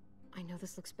 I know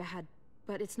this looks bad,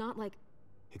 but it's not like...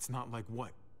 It's not like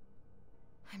what?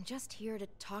 I'm just here to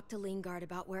talk to Lingard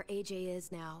about where AJ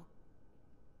is now.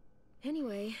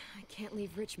 Anyway, I can't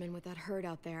leave Richmond with that herd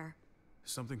out there.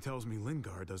 Something tells me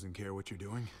Lingard doesn't care what you're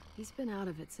doing. He's been out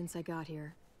of it since I got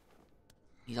here.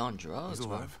 He's on drugs, He's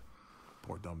bro. alive.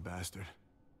 Poor dumb bastard.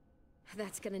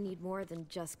 That's gonna need more than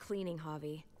just cleaning,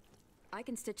 Javi. I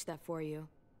can stitch that for you.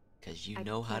 Cause you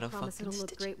know how to promise fucking it'll look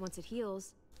stitch. great once it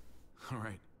heals.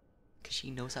 Alright. Cause she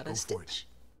knows how to Go for it. stitch.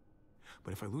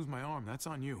 But if I lose my arm, that's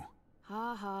on you.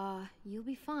 Ha ha, you'll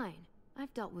be fine.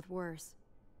 I've dealt with worse.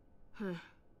 Huh.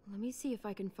 Let me see if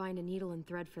I can find a needle and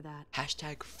thread for that.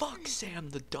 Hashtag fuck Sam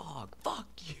the dog. Fuck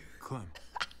you. Clem.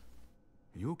 Are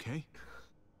you okay?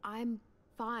 I'm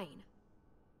fine.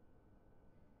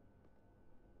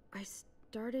 I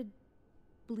started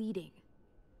bleeding.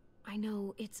 I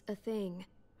know, it's a thing.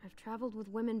 I've traveled with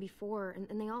women before,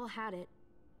 and they all had it.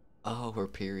 Oh, her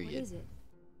period. What is it?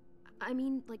 I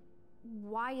mean, like,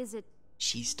 why is it...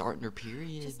 She's starting her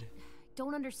period.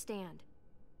 Don't understand.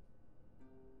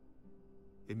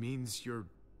 It means you're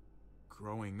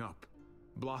growing up,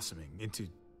 blossoming into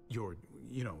your,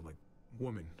 you know, like,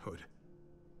 womanhood.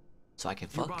 So I can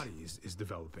Your fuck. body is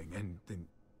developing, and then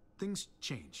things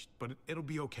change, but it'll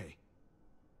be okay.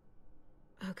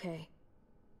 Okay.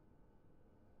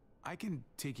 I can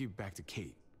take you back to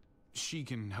Kate. She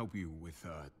can help you with,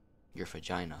 your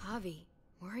vagina. Javi,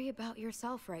 worry about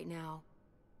yourself right now.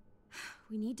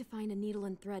 We need to find a needle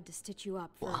and thread to stitch you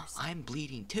up first. Well, I'm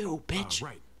bleeding too, bitch.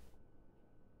 Right.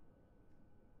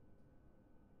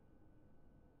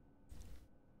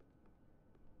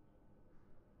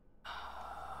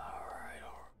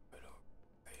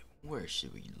 Where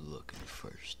should we look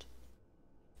first?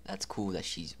 That's cool that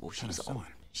she's she's old.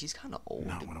 She's kind of old.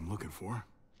 Not what I'm looking for.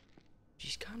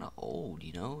 She's kind of old,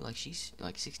 you know? Like she's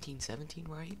like 16, 17,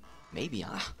 right? Maybe.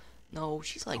 No,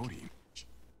 she's like Cody.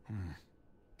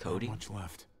 Cody? Not much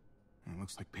left. It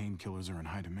looks like painkillers are in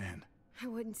high demand. I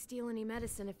wouldn't steal any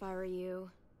medicine if I were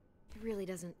you. It really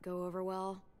doesn't go over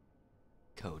well.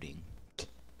 Coding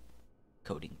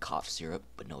cough syrup,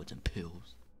 but no, it's in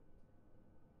pills.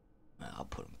 I'll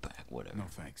put them back, whatever. No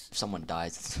thanks. If someone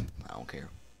dies, I don't care.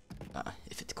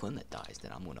 If it's Quinn that dies,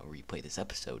 then I'm gonna replay this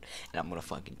episode and I'm gonna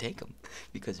fucking take him.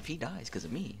 Because if he dies because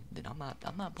of me, then I'm not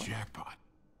playing. Jackpot.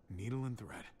 Needle and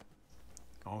thread.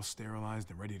 All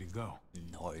sterilized and ready to go.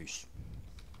 Nice.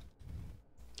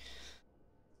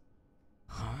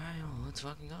 Alright, well, let's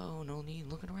fucking go. No need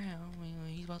looking around.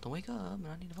 He's about to wake up and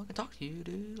I need to fucking talk to you,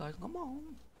 dude. Like, come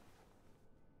on.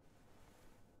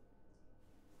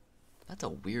 That's a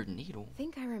weird needle. I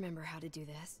think I remember how to do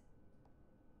this.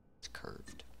 It's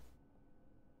curved.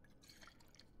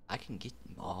 I can get...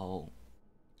 Oh.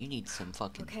 You need some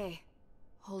fucking... Okay.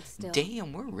 Hold still.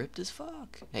 Damn, we're ripped as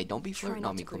fuck. Hey, don't be flirting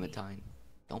on me, breathe. Clementine.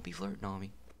 Don't be flirting on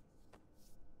me.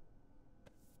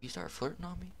 You start flirting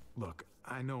on me? Look,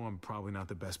 I know I'm probably not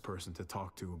the best person to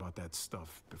talk to about that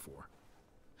stuff before.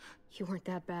 You weren't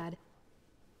that bad.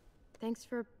 Thanks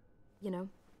for,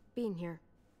 being here.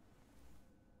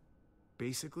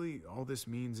 Basically, all this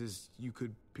means is you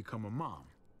could become a mom,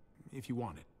 if you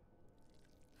wanted.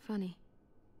 Funny.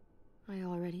 I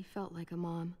already felt like a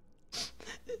mom.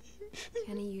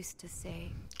 Kenny used to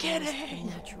say, I was the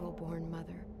natural-born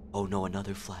mother. Oh no,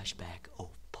 another flashback.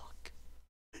 Oh fuck.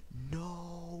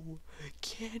 No,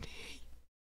 Kenny.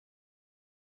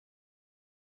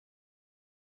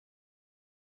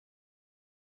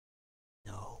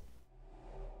 No.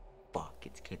 Fuck,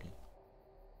 it's Kenny.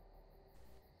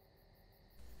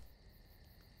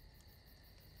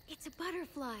 It's a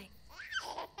butterfly.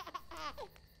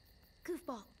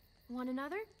 Goofball, want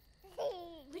another?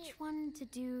 Which one to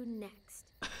do next?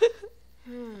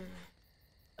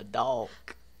 A dog.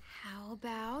 How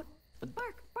about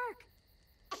bark, bark?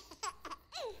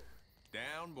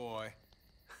 Down, boy.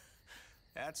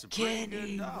 That's a pretty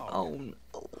Kenny. good dog. Oh no.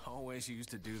 Always used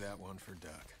to do that one for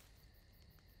Duck.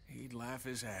 He'd laugh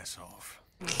his ass off.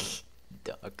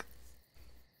 Duck.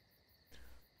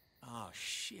 Oh,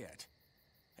 shit.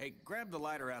 Hey, grab the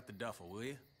lighter out the duffel, will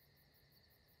you?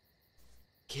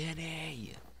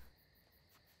 Kenny.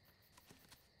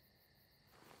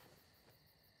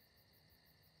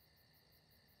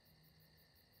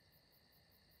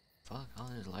 Fuck, I'll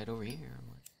just light over here.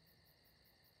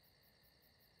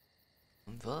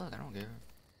 Fuck, I don't care.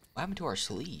 What happened to our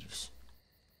sleeves?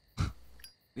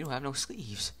 We don't have no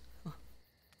sleeves.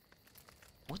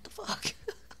 What the fuck?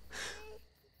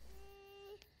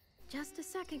 Just a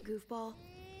second, Goofball.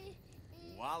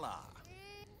 Voila.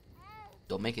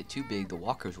 Don't make it too big, the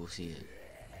walkers will see it.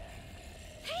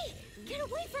 Hey, get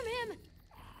away from him!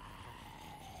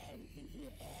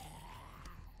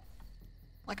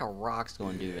 Like a rock's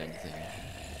gonna do anything.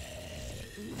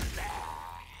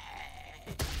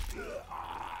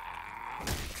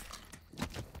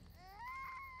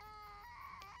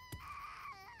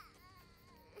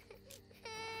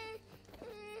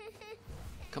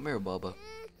 Come here, Bubba.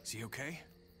 Is he okay?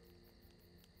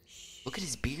 Look at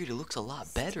his beard, it looks a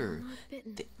lot better.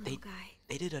 Bitten,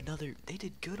 They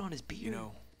did good on his beard. You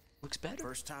know, looks better.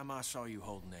 First time I saw you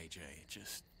holding AJ, it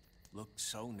just looked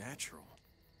so natural.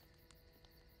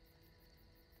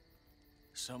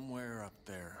 Somewhere up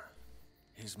there,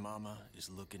 his mama is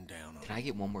looking down on Can I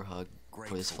get one more hug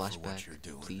for this Grateful for what flashback? you're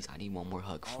doing. Please, I need one more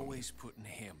hug from you. Always putting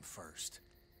him first.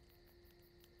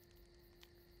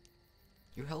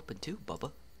 You're helping too,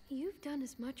 Bubba. You've done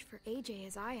as much for AJ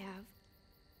as I have.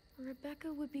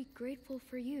 Rebecca would be grateful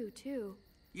for you, too.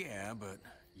 Yeah, but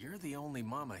you're the only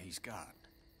mama he's got.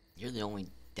 You're the only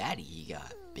daddy he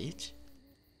got, bitch.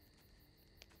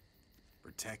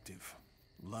 Protective,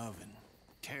 loving,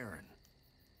 caring.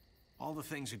 All the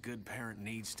things a good parent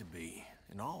needs to be,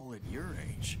 and all at your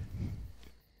age.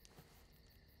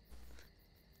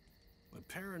 But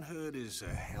parenthood is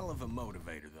a hell of a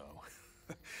motivator,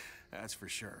 though. That's for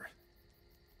sure.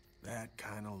 That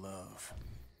kind of love.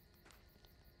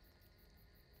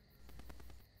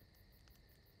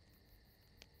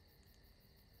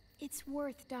 It's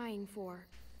worth dying for.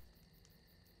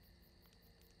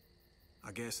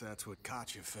 I guess that's what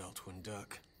Katya felt when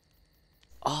Duck.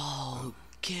 Oh,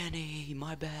 Kenny,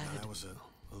 my bad. That was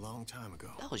a long time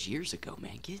ago. That was years ago,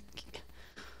 man. Get...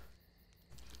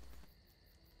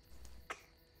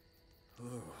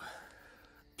 Ooh.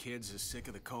 Kid's as sick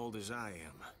of the cold as I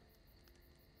am.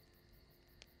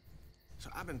 So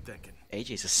I've been thinking.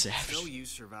 AJ's a savage. No use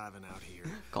surviving out here.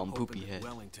 Call him hoping Poopy that Head.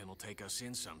 Wellington will take us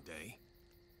in someday.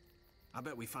 I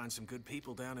bet we find some good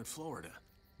people down in Florida.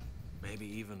 Maybe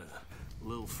even a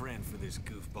little friend for this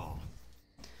goofball.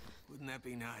 Wouldn't that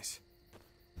be nice?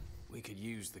 We could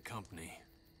use the company.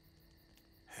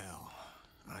 Hell,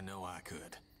 I know I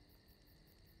could.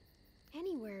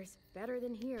 Anywhere's better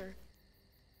than here.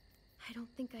 I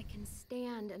don't think I can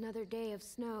stand another day of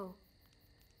snow.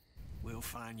 We'll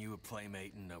find you a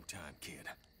playmate in no time, kid.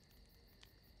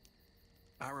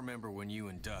 I remember when you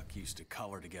and Duck used to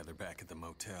color together back at the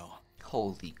motel.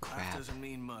 Holy Life crap. doesn't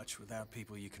mean much without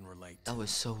people you can relate to. That was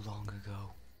so long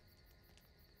ago.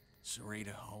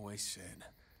 Sarita always said,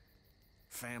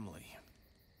 family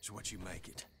is what you make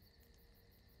it.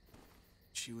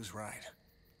 She was right.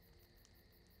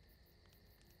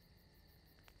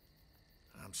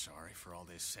 I'm sorry for all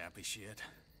this sappy shit.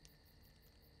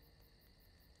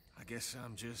 I guess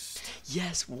I'm just...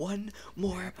 Yes, one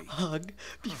more hug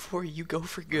before you go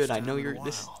for good. I know you're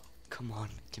this. Come on,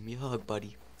 give me a hug,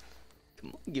 buddy.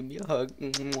 Come on, give me a hug.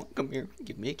 Come here,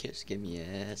 give me a kiss. Give me a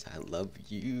yes. I love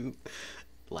you.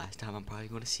 Last time I'm probably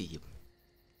gonna see you.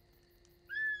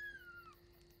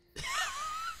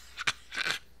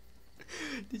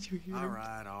 Did you hear? All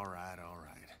right.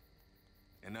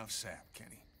 Enough sap,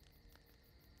 Kenny.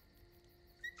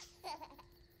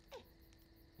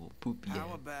 Oh, Poopy How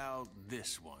Head. about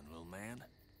this one, little man?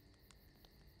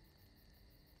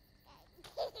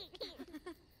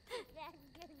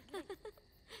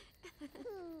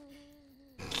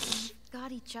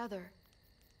 Got each other.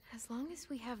 As long as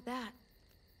we have that,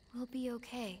 we'll be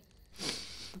okay.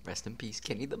 Rest in peace,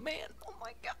 Kenny the man. Oh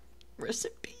my god. Rest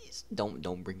in peace.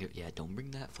 Don't bring it. Yeah, don't bring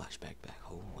that flashback back.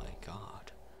 Oh my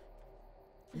god.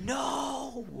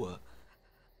 No!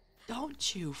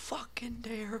 Don't you fucking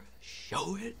dare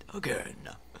show it again.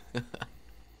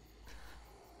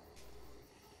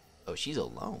 Oh, she's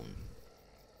alone.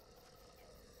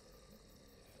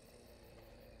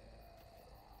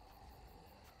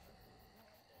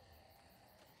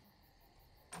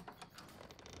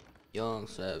 Young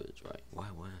Savage, right? Why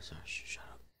is that? Shut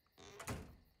up.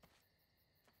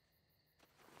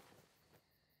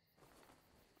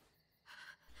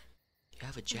 You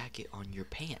have a jacket on your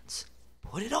pants.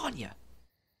 Put it on you.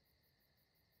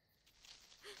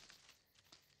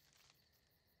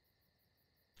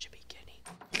 Should be Kenny.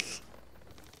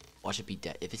 Watch it be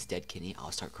dead. If it's dead Kenny,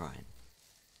 I'll start crying.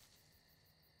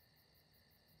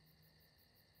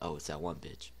 Oh, it's that one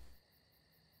bitch.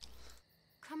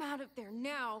 Come out of there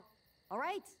now. All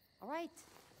right.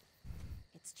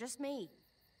 It's just me.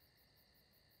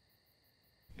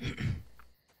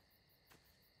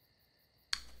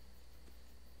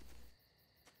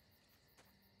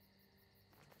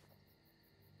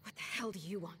 What the hell do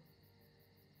you want?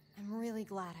 I'm really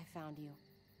glad I found you.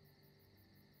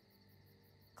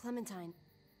 Clementine,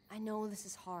 I know this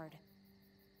is hard.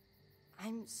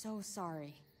 I'm so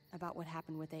sorry about what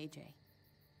happened with AJ.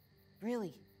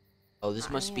 Really. Oh, this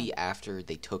I must be am. after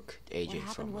they took AJ What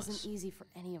happened from wasn't us. easy for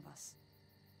any of us.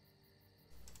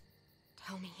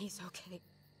 Tell me he's okay.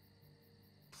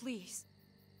 Please.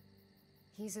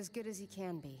 He's as good as he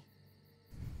can be.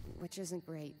 Which isn't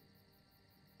great.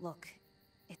 Look,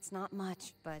 it's not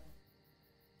much, but...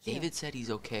 here. David said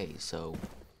he's okay, so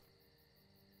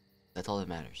that's all that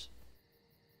matters.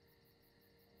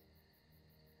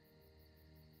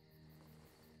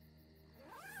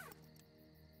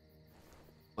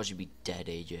 Watch you be dead,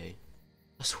 AJ.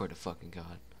 I swear to fucking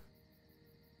God.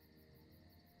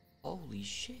 Holy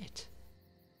shit.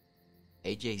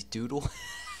 AJ's doodle.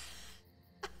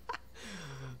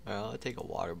 I'll take a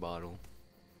water bottle.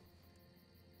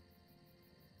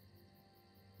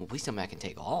 Well, at least I can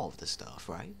take all of the stuff,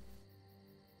 right?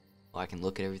 Well, I can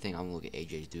look at everything. I'm gonna look at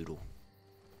AJ's doodle.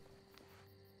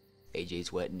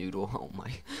 AJ's wet noodle. Oh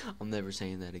my. I'm never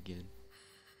saying that again.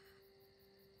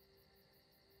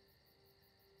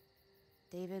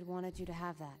 David wanted you to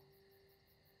have that.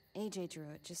 AJ drew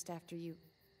it just after you...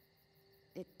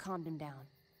 It calmed him down.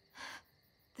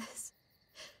 This...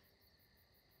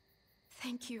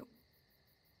 Thank you.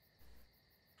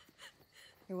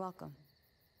 You're welcome.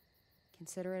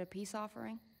 Consider it a peace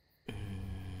offering?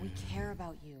 We care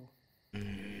about you.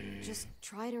 Just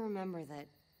try to remember that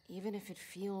even if it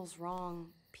feels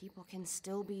wrong, people can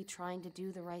still be trying to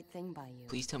do the right thing by you.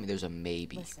 Please tell me there's a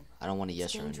maybe. Listen, I don't want a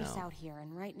yes it's or a dangerous no. out here,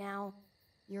 and right now,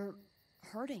 you're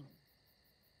hurting.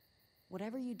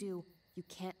 Whatever you do, you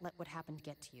can't let what happened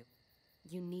get to you.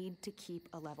 You need to keep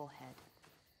a level head.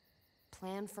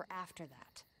 Plan for after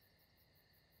that.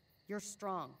 You're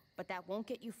strong, but that won't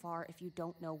get you far if you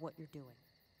don't know what you're doing.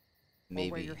 Or where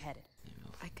Maybe. you're headed.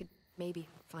 I could Maybe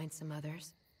find some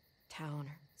others. Town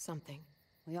or something.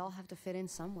 We all have to fit in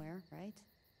somewhere, right?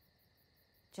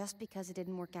 Just because it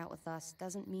didn't work out with us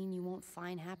doesn't mean you won't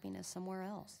find happiness somewhere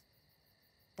else.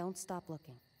 Don't stop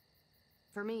looking.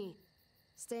 For me,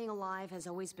 staying alive has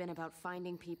always been about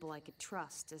finding people I could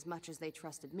trust as much as they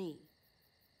trusted me.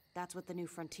 That's what the New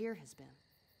Frontier has been.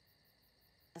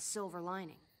 A silver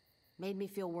lining. Made me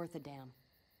feel worth a damn.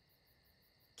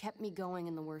 Kept me going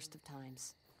in the worst of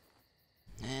times.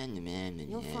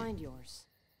 You'll find yours.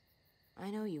 I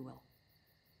know you will.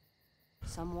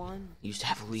 Someone. Used to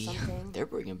have Lee. Something. They're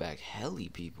bringing back Helly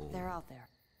people. They're out there.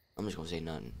 I'm just gonna say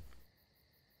nothing.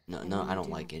 No, And no, when I you don't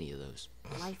do, like any of those.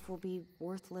 Life will be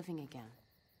worth living again.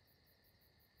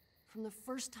 From the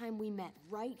first time we met,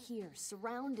 right here,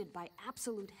 surrounded by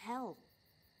absolute hell,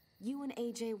 you and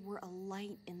AJ were a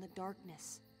light in the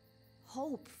darkness.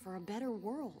 Hope for a better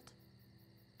world.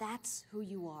 That's who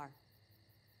you are.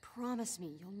 Promise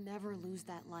me you'll never lose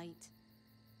that light.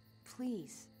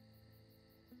 Please.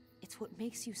 It's what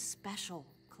makes you special,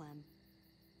 Clem.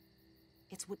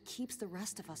 It's what keeps the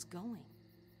rest of us going.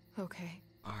 Okay.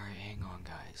 Alright, hang on,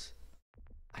 guys.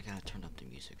 I gotta turn up the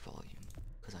music volume,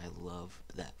 because I love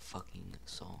that fucking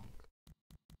song.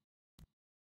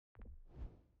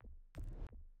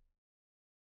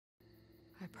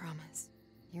 I promise.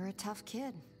 You're a tough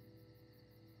kid.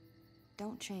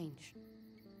 Don't change.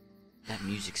 That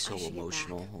music's so I should get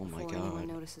emotional. back Oh my before anyone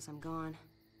god. notices I'm gone.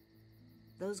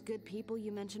 Those good people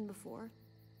you mentioned before,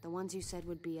 the ones you said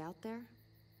would be out there,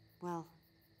 well,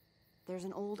 there's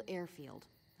an old airfield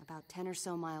about 10 or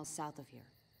so miles south of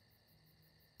here.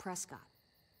 Prescott.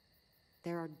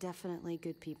 There are definitely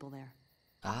good people there.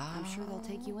 I'm sure they'll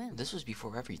take you in. This was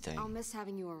before everything. I'll miss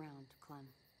having you around, Clem.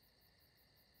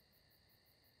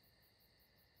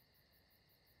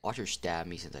 Watch her stab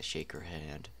me since I shake her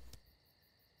hand.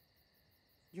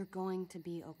 You're going to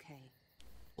be okay.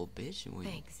 Well, bitch, we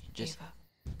Thanks, just Ava.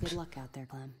 Good luck out there,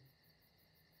 Clem.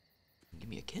 give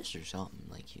me a kiss or something,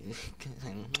 like you.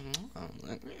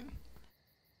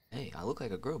 Hey, I look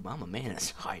like a girl, but I'm a man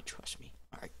inside. Trust me.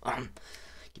 All right,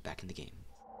 get back in the game.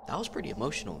 That was pretty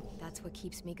emotional. That's what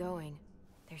keeps me going.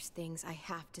 There's things I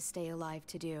have to stay alive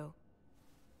to do.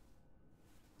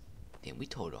 Damn, we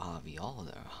told Javi all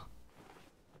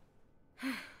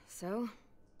there. So,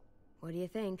 what do you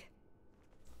think?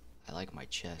 I like my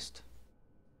chest.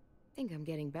 Think I'm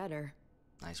getting better.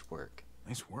 Nice work.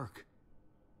 Nice work.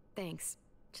 Thanks.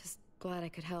 Just glad I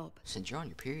could help. Since you're on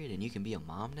your period and you can be a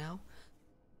mom now,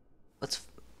 let's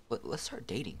start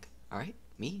dating. All right,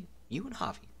 me, you, and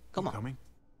Javi. Come on. Coming?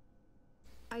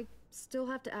 I still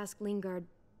have to ask Lingard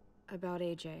about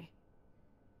AJ.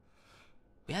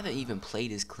 We haven't even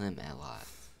played as Clem a lot.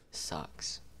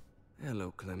 Sucks.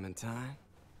 Hello, Clementine.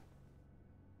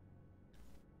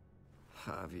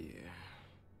 Javier.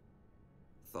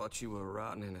 Thought you were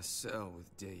rotting in a cell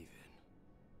with David.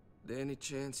 There any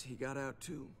chance he got out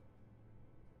too?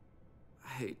 I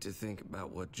hate to think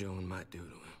about what Joan might do to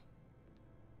him.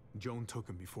 Joan took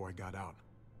him before I got out.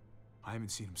 I haven't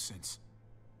seen him since.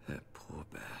 That poor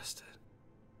bastard.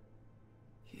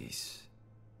 He's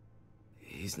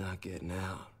not getting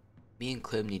out. Me and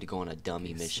Clem need to go on a dummy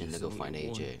Guess mission to there's go find only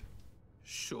AJ. one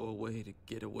sure way to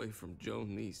get away from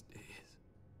Joan these days.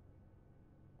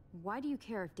 Why do you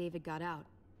care if David got out?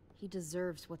 He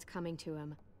deserves what's coming to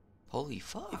him. Holy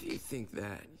fuck. If you think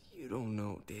that, you don't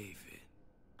know David.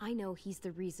 I know he's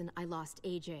the reason I lost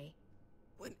AJ.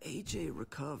 When AJ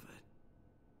recovered,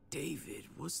 David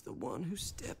was the one who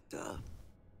stepped up.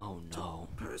 Oh no.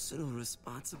 Took personal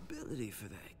responsibility for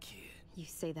that kid. You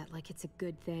say that like it's a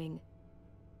good thing.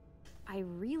 I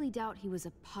really doubt he was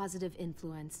a positive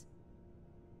influence.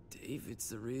 David's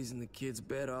the reason the kid's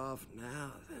better off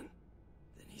now than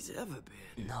he's ever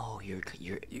been. No, you're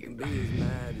You can be as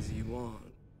mad as you want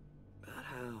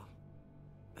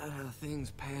about how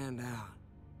things panned out.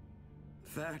 The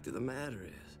fact of the matter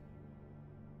is,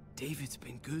 David's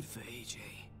been good for AJ,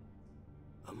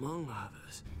 among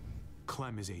others.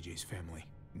 Clem is AJ's family.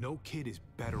 No kid is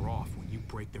better off when you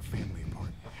break their family apart.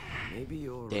 Maybe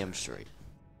you're damn right. straight.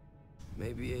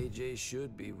 Maybe AJ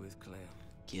should be with Clem.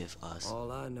 Give us.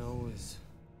 All I know is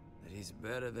that he's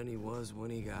better than he was when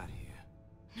he got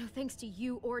here. No thanks to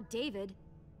you or David.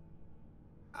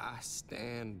 I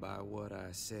stand by what I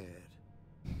said.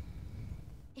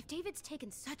 If David's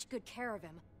taken such good care of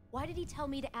him, why did he tell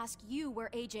me to ask you where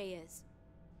AJ is?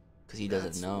 Because he doesn't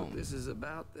That's know. what this is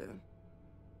about then.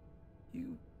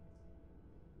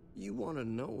 You want to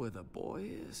know where the boy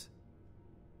is?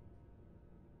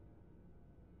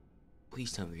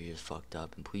 Please tell me you're just fucked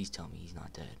up, and please tell me he's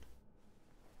not dead.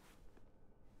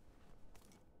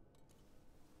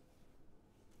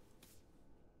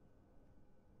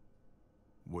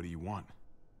 What do you want?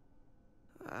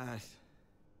 I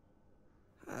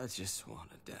just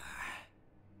want to die.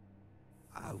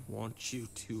 I want you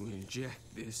to inject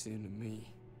this into me.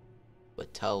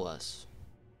 But tell us.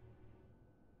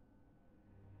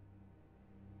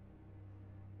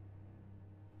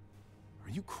 Are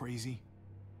you crazy?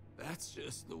 That's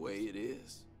just the way it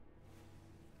is.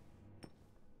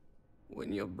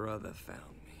 When your brother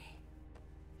found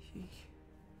me,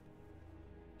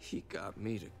 he got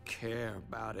me to care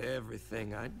about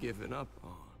everything I'd given up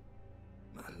on.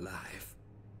 My life,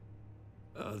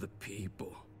 other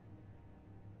people,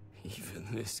 even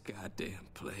this goddamn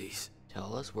place.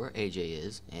 Tell us where AJ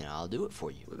is, and I'll do it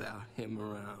for you. Without him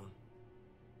around,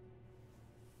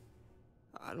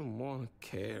 I don't want to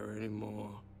care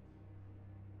anymore.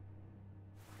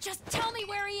 Just tell me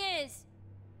where he is!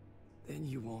 Then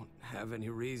you won't have any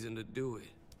reason to do it.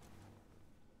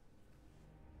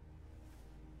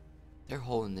 They're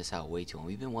holding this out way too long.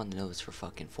 We've been wanting to know this for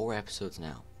fucking 4 episodes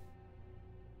now.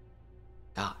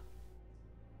 God.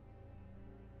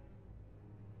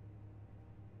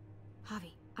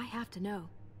 Javi, I have to know.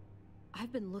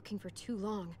 I've been looking for too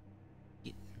long.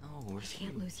 No, I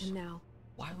can't lose him now.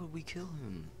 Why would we kill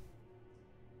him?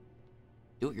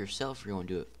 Do it yourself if you're gonna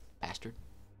do it, bastard.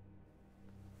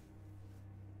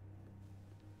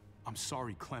 I'm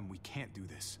sorry, Clem, we can't do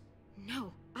this.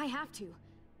 No, I have to.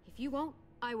 If you won't,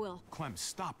 I will. Clem,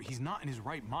 stop. He's not in his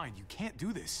right mind. You can't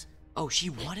do this. Oh, she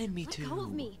wanted me to. Let go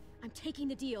of me. I'm taking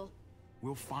the deal.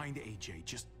 We'll find AJ,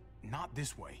 just not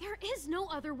this way. There is no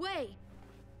other way.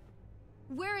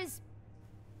 Where is...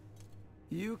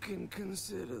 You can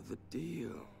consider the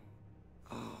deal.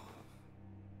 Oh.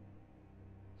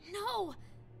 No!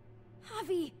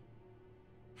 Javi!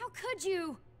 How could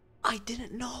you? I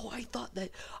didn't know. I thought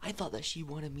that she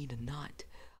wanted me to not.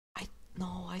 No,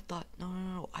 oh my god.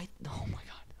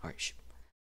 Alright,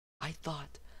 I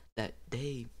thought that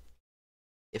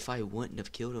if I wouldn't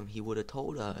have killed him, he would have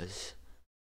told us.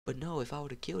 But no, if I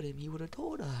would have killed him, he would have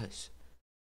told us.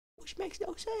 Which makes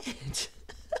no sense.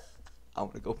 I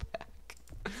want to go back.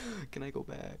 Can I go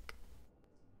back?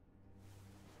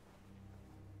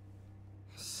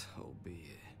 So be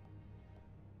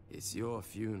it. It's your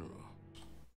funeral.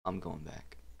 I'm going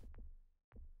back.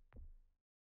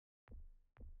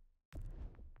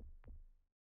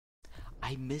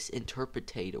 I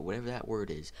misinterpreted, or whatever that word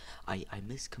is. I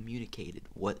miscommunicated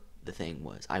what the thing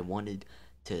was. I wanted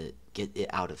to get it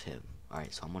out of him.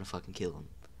 Alright, so I'm gonna fucking kill him.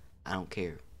 I don't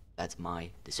care. That's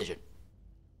my decision.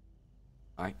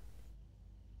 Alright?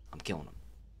 I'm killing him.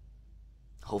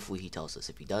 Hopefully he tells us.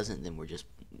 If he doesn't, then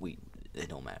it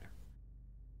don't matter.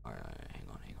 Alright, hang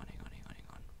on.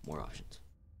 More options.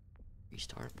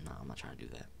 Restart? No, I'm not trying to do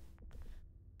that.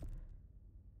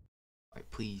 Alright,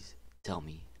 please tell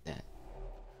me that.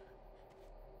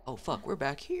 Oh fuck, we're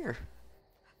back here.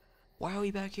 Why are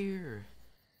we back here?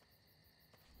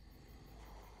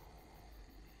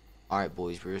 Alright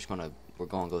boys, we're gonna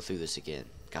go through this again.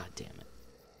 God damn it.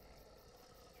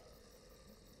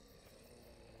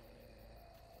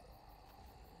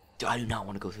 Dude, I do not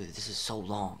want to go through this. This is so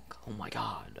long. Oh my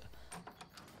god.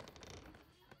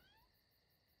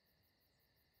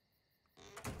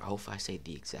 I hope I say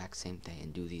the exact same thing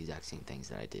and do the exact same things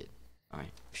that I did.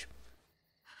 Alright.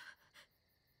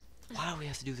 Why do we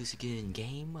have to do this again?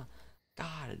 Game?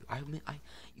 God, you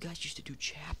guys used to do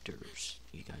chapters.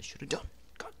 You guys should have done.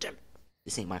 God damn it.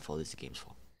 This ain't my fault, this is the game's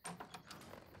fault.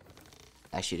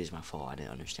 Actually, it is my fault. I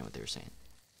didn't understand what they were saying.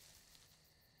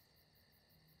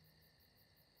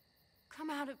 Come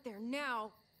out of there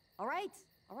now. All right.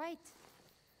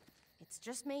 It's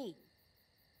just me.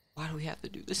 Why do we have to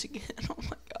do this again? Oh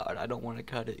my god, I don't want to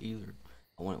cut it either.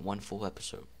 I want one full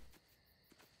episode.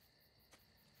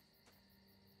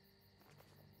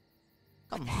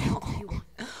 Come on.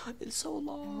 It's so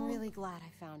long. I'm really glad I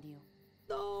found you.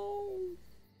 No.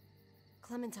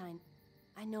 Clementine,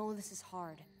 I know this is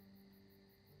hard.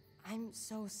 I'm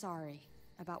so sorry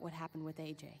about what happened with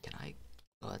AJ. Can I...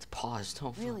 let's pause.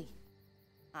 Don't... Really,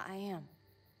 I am.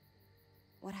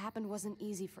 What happened wasn't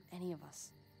easy for any of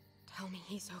us. Tell me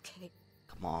he's okay.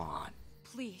 Come on.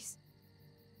 Please.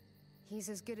 He's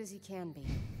as good as he can be.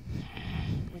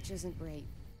 Which isn't great.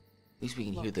 At least we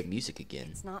can hear the music again.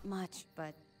 It's not much,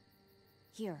 but...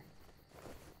 Here.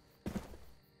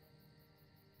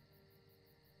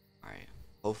 Alright.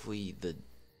 Hopefully the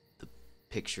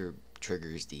picture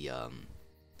triggers the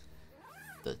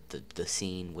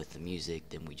scene with the music,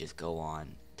 then we just go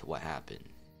on to what happened.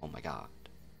 Oh my god.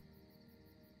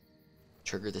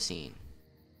 Trigger the scene.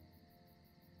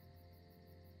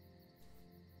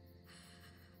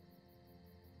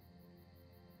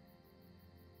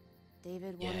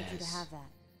 David wanted you to have that.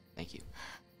 Thank you.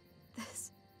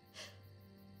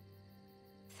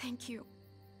 Thank you.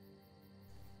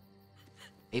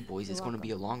 Hey boys, it's going to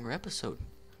be a longer episode.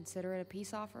 Consider it a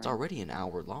peace offering. It's already an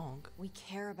hour long. We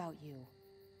care about you.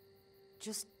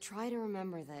 Just try to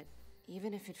remember that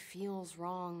even if it feels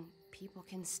wrong, people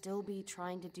can still be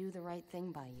trying to do the right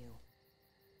thing by you.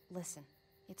 Listen,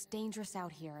 it's dangerous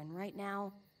out here, and right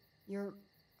now, you're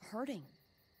hurting.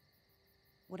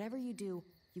 Whatever you do,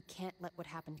 you can't let what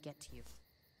happened get to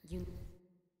you.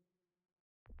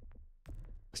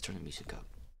 Let's turn the music up.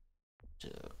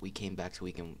 We came back so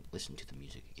we can listen to the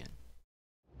music again.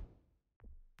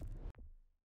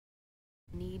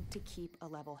 Need to keep a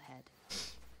level head.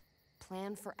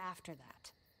 Plan for after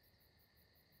that.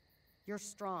 You're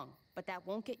strong, but that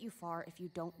won't get you far if you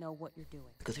don't know what you're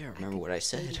doing. Because I remember what I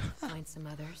said. Find some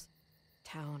others.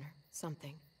 Town or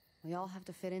something. We all have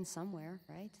to fit in somewhere,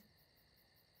 right?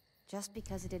 Just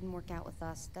because it didn't work out with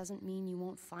us doesn't mean you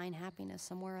won't find happiness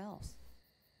somewhere else.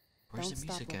 Where's Don't the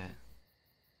music stop at?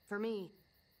 For me,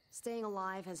 staying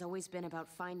alive has always been about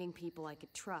finding people I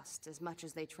could trust as much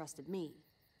as they trusted me.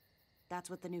 That's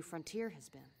what the New Frontier has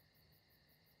been.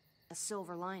 A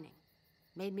silver lining.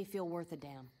 Made me feel worth a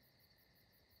damn.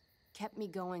 Kept me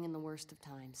going in the worst of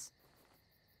times.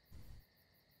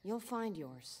 You'll find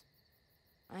yours.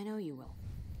 I know you will.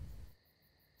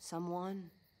 Someone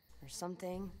or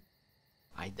something.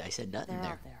 I said nothing They're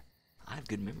there. out there. I have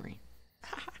good memory.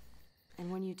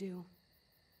 And when you do,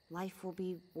 life will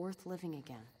be worth living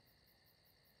again.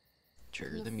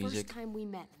 Trigger From the music. First time we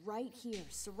met, right here,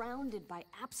 surrounded by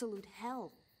absolute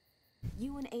hell.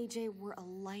 You and AJ were a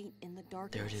light in the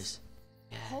darkness. There it is.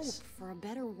 Yes. Hope for a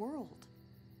better world.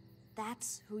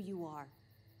 That's who you are.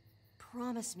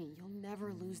 Promise me you'll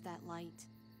never lose that light.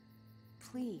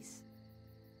 Please.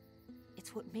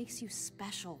 It's what makes you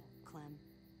special, Clem.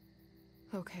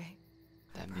 Okay.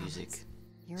 That music.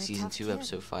 You're a Season tough 2, kid.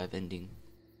 episode 5 ending.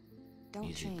 Don't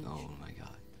music. change. Oh my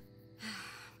god.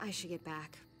 I should get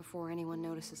back before anyone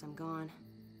notices I'm gone.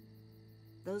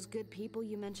 Those good people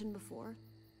you mentioned before,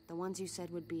 the ones you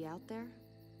said would be out there,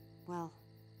 well,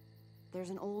 there's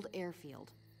an old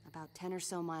airfield about 10 or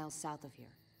so miles south of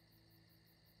here.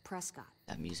 Prescott.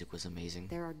 That music was amazing.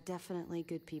 There are definitely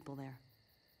good people there.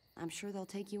 I'm sure they'll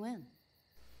take you in.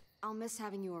 I'll miss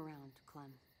having you around,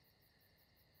 Clem.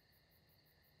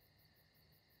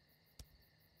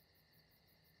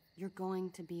 You're going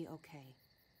to be okay.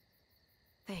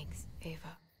 Thanks,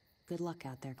 Ava. Good luck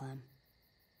out there, Clem.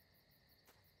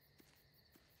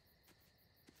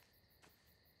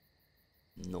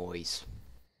 Noise.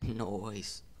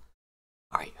 Noise.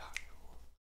 Alright.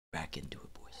 Back into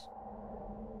it, boys.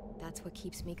 That's what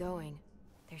keeps me going.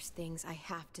 There's things I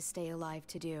have to stay alive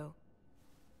to do.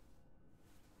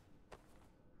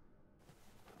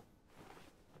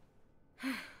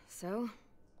 So,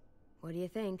 what do you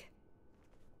think?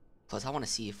 Plus, I want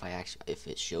to see if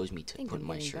it shows me to Think put I'm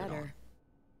my getting shirt on. better.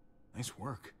 Nice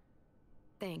work.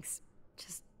 Thanks.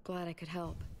 Just glad I could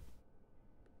help.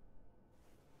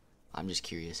 I'm just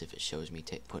curious if it shows me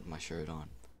putting my shirt on.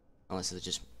 Unless it's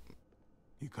just...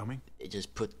 You coming? It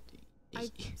just put... I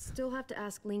still have to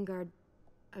ask Lingard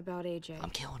about AJ. I'm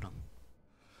killing him.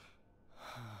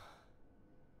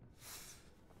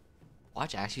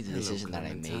 Watch, actually, the Hello, decision that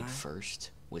I made Clementine.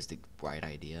 first was the right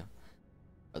idea.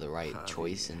 Or the right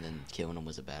choice, and then killing him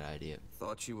was a bad idea.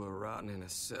 Thought you were rotting in a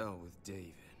cell with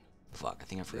David. Fuck, I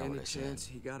think I forgot Any what I said. chance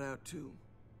he got out too?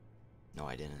 No,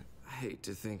 I didn't. I hate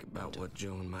to think about what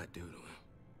Joan might do to him.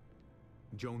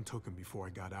 Joan took him before I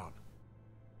got out.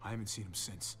 I haven't seen him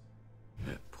since.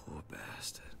 That poor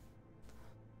bastard.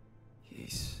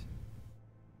 He's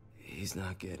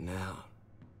not getting out.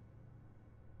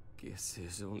 Guess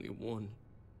there's only one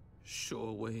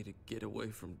sure way to get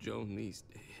away from Joan these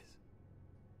days.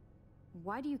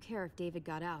 Why do you care if David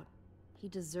got out? He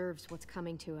deserves what's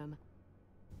coming to him.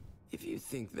 If you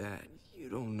think that, you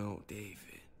don't know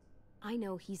David. I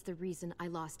know he's the reason I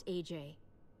lost AJ.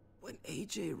 When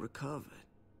AJ recovered,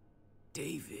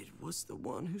 David was the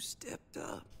one who stepped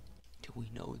up. Do we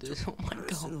know this? Oh my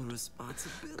Personal god.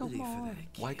 responsibility Come for on.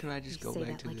 that kid. Why can't I just You go say back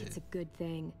that to like the... it's a good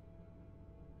thing.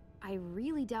 I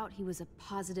really doubt he was a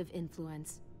positive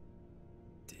influence.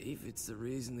 David's the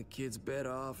reason the kid's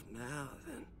better off now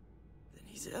than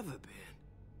he's ever been.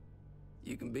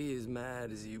 You can be as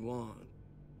mad as you want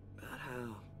about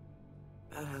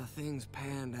how things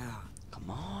panned out.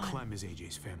 Come on. Clem is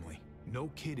AJ's family. No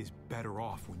kid is better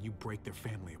off when you break their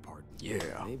family apart.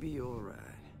 Yeah. Maybe you're right.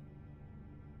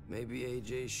 Maybe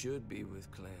AJ should be with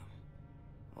Clem.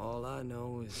 All I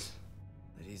know is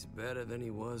that he's better than he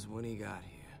was when he got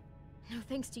here. No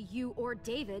thanks to you or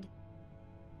David.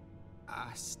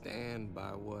 I stand by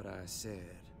what I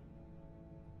said.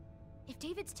 If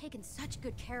David's taken such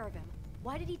good care of him,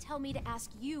 Why did he tell me to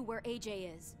ask you where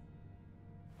AJ is?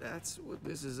 That's what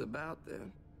this is about,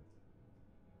 then.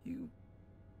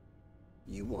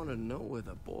 You want to know where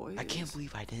the boy is? I can't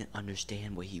believe I didn't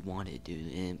understand what he wanted,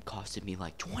 dude, and it costed me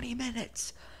like 20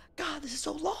 minutes. God, this is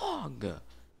so long.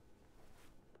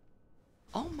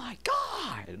 Oh my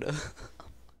God.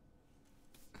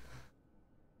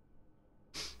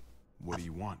 What do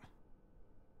you want?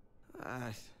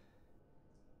 I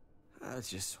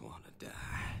just want to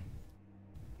die.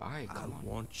 Alright, come on. I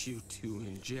want you to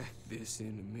inject this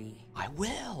into me. I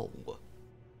will.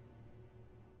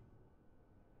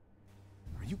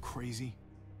 Are you crazy?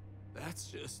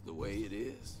 That's just the way it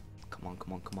is. Come on,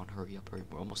 come on, come on, hurry up, hurry.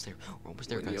 We're almost there. We're almost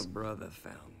there, When guys. your brother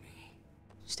found me.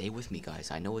 Stay with me, guys.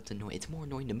 I know it's annoying. It's more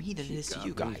annoying to me than it is to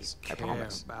you guys. I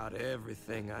promise. About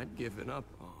everything I'd given up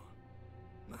on.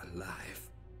 My life.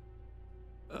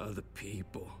 Other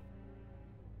people.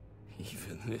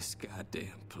 Even this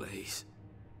goddamn place.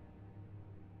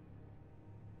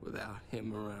 Without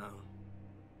him around.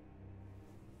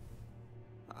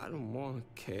 I don't want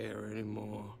to care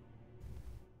anymore.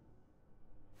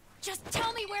 Just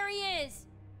tell me where he is!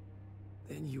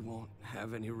 Then you won't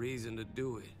have any reason to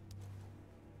do it.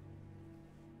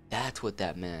 That's what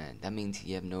that meant. That means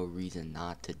you have no reason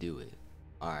not to do it.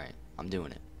 Alright, I'm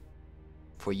doing it.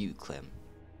 For you, Clem.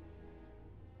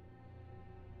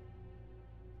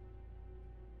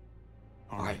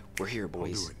 Alright, we're here,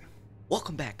 boys. I'll do it.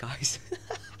 Welcome back, guys.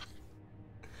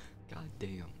 God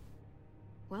damn.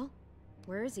 Well,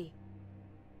 where is he?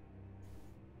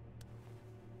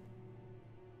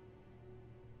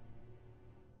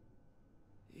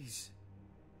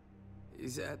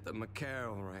 He's at the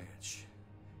McCarroll Ranch.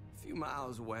 A few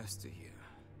miles west of here.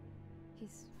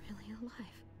 He's really alive.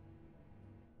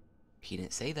 He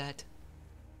didn't say that.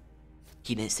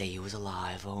 He didn't say he was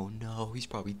alive. Oh no, he's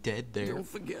probably dead there. Don't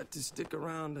forget to stick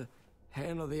around to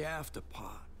handle the after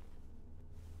part.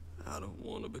 I don't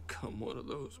want to become one of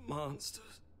those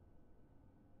monsters.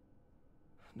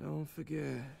 Don't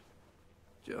forget,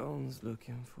 Joan's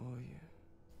looking for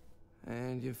you.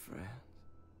 And your friends.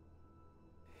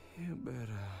 You better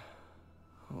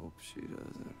hope she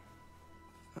doesn't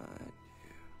find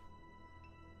you.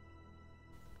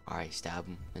 Alright, stab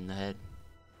him in the head.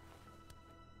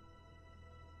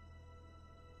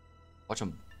 Watch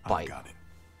him bite. I got it.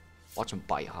 Watch him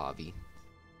bite, Javi.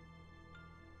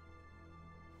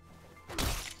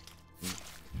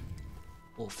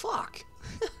 Well, fuck.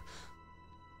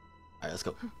 Alright, let's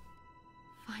go.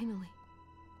 Finally.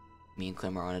 Me and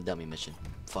Clem are on a dummy mission.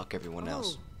 Fuck everyone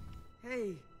else.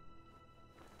 Hey.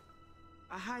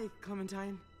 Hi,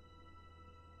 Clementine.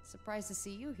 Surprised to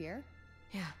see you here.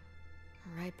 Yeah,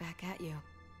 right back at you.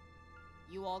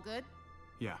 You all good?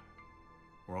 Yeah.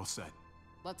 We're all set.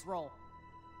 Let's roll.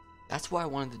 That's what I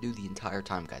wanted to do the entire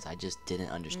time, guys. I just didn't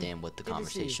understand what the Good to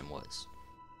see you. conversation was.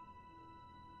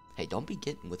 Hey, don't be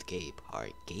getting with Gabe.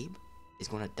 Alright, Gabe is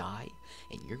gonna die,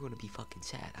 and you're gonna be fucking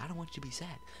sad. I don't want you to be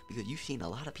sad, because you've seen a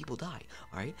lot of people die,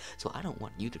 alright? So I don't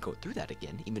want you to go through that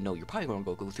again, even though you're probably gonna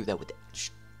go through that with...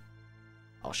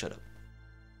 I'll shut up.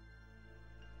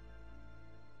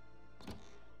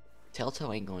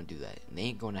 Telltale ain't gonna do that. They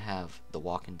ain't gonna have The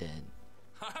Walking Dead.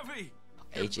 Javi!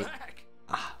 AJ. You're back!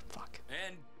 Ah, fuck.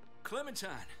 And Clementine.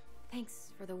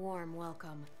 Thanks for the warm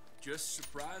welcome. Just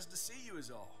surprised to see you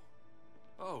is all.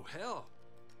 Oh, hell.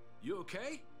 You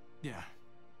okay? Yeah.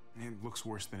 It looks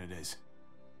worse than it is.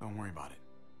 Don't worry about it.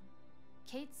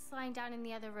 Kate's lying down in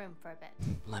the other room for a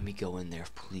bit. Let me go in there,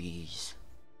 please.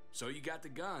 So you got the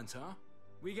guns, huh?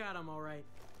 We got them all right.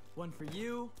 One for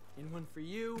you, and one for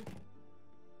you.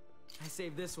 I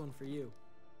saved this one for you.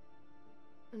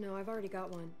 No, I've already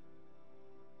got one.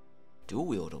 Dual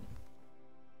wield them.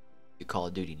 You Call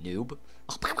of Duty noob?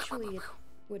 Actually, it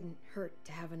wouldn't hurt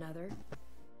to have another.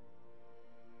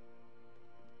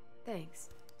 Thanks.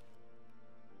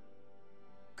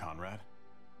 Conrad?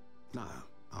 Nah,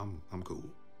 I'm cool.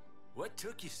 What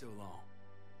took you so long?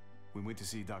 We went to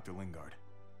see Dr. Lingard.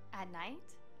 At night?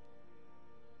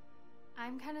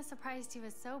 I'm kind of surprised he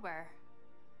was sober.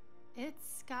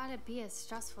 It's gotta be a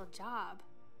stressful job.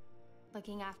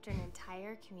 Looking after an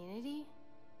entire community?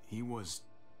 He was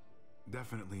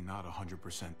definitely not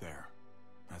 100% there.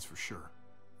 That's for sure.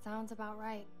 Sounds about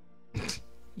right.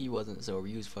 He wasn't sober.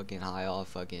 He was fucking high off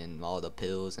fucking all the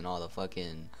pills and all the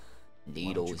fucking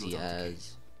needles he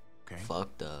has. Okay.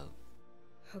 Fucked up.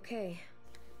 Okay.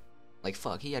 Like,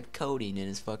 fuck, he had codeine in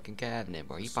his fucking cabinet,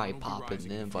 bro. He probably popping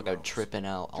them, fucking tripping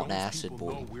out on Jones acid, people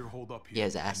boy. know we're holed up here, He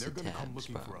has and acid they're gonna come tabs,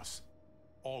 looking bro. for us.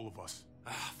 All of us.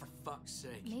 Ah, for fuck's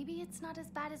sake. Maybe it's not as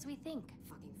bad as we think.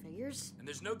 Fucking figures. And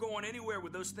there's no going anywhere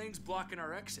with those things blocking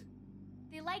our exit.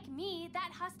 They like me,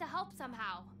 that has to help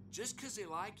somehow. Just because they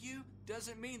like you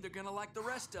doesn't mean they're gonna like the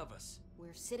rest of us.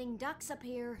 We're sitting ducks up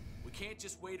here. We can't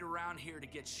just wait around here to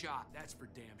get shot, that's for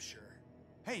damn sure.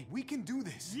 Hey, we can do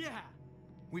this. Yeah.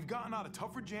 We've gotten out of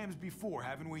tougher jams before,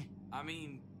 haven't we? I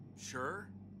mean, sure.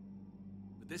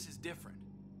 But this is different.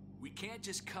 We can't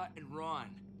just cut and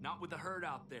run. Not with the herd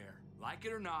out there. Like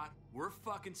it or not, we're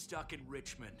fucking stuck in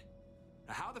Richmond.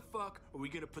 Now how the fuck are we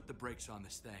gonna put the brakes on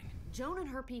this thing? Joan and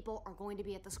her people are going to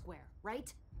be at the square,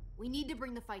 right? We need to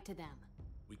bring the fight to them.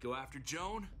 We go after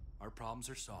Joan, our problems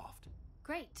are solved.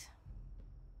 Great.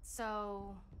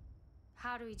 So,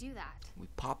 how do we do that? We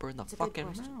pop her in the It's a good fucking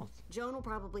question. mouth. Joan will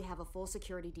probably have a full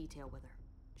security detail with her.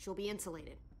 She'll be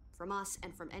insulated from us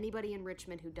and from anybody in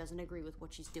Richmond who doesn't agree with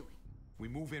what she's doing. We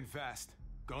move in fast,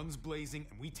 guns blazing,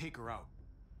 and we take her out.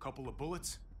 Couple of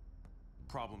bullets,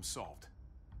 problem solved.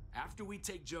 After we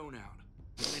take Joan out,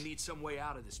 we're gonna need some way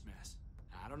out of this mess.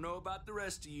 I don't know about the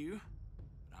rest of you,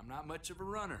 but I'm not much of a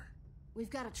runner. We've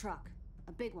got a truck,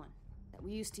 a big one, that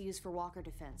we used to use for Walker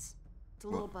defense. It's a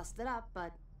little busted up,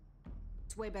 but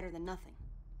it's way better than nothing.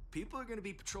 People are gonna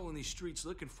be patrolling these streets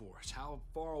looking for us. How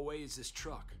far away is this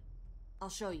truck? I'll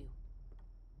show you.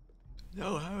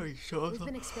 No, Harry, show us. We've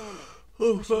been expanding.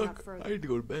 Oh, pushing out fuck. further, I need to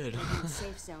go to bed. making the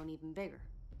safe zone even bigger.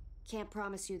 Can't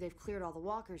promise you they've cleared all the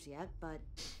walkers yet, but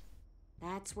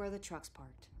that's where the truck's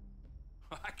parked.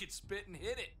 I could spit and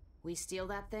hit it. We steal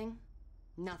that thing,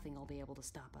 nothing will be able to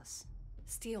stop us.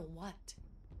 Steal what?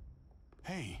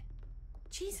 Hey.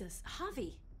 Jesus,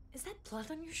 Javi, is that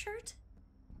blood on your shirt?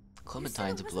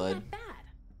 Clementine's you said it blood. wasn't that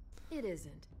bad. It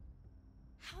isn't.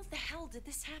 How the hell did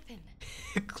this happen?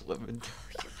 Clementine.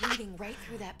 You're bleeding right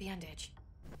through that bandage.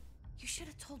 You should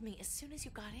have told me as soon as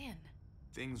you got in.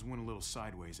 Things went a little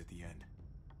sideways at the end.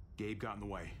 Gabe got in the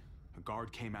way. A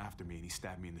guard came after me and he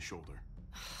stabbed me in the shoulder.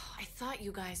 I thought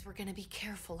you guys were gonna be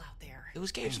careful out there. It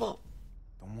was Gabe's fault.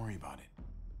 Don't worry about it.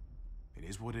 It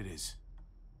is what it is.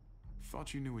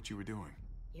 Thought you knew what you were doing.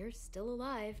 You're still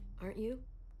alive, aren't you?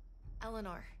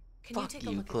 Eleanor, can Fuck you take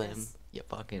a you, look Clem. at this? You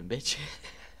fucking bitch.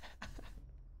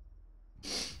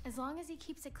 As long as he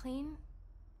keeps it clean,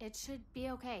 it should be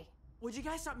okay. Would you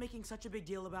guys stop making such a big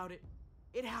deal about it?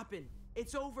 It happened.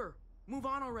 It's over. Move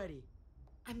on already.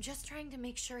 I'm just trying to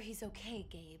make sure he's okay,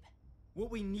 Gabe. What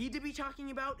we need to be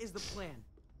talking about is the plan.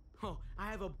 Oh,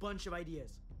 I have a bunch of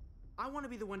ideas. I want to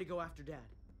be the one to go after Dad.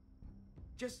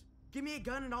 Just give me a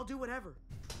gun and I'll do whatever.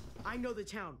 I know the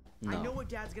town. I No. know what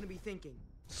Dad's gonna be thinking.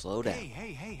 Slow down.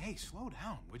 Hey, slow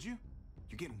down, would you?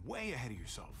 You're getting way ahead of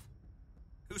yourself.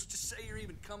 Who's to say you're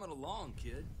even coming along,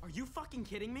 kid? Are you fucking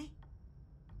kidding me?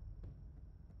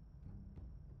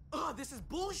 Ugh, this is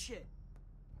bullshit!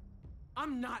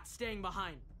 I'm not staying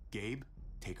behind. Gabe,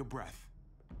 take a breath.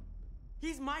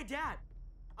 He's my dad.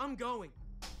 I'm going.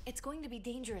 It's going to be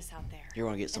dangerous out there. You're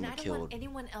gonna get someone and I don't want killed.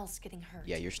 anyone else getting hurt.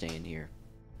 Yeah, you're staying here.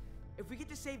 If we get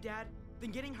to save Dad,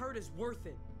 then getting hurt is worth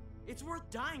it. It's worth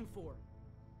dying for.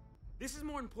 This is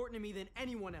more important to me than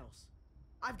anyone else.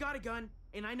 I've got a gun,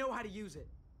 and I know how to use it.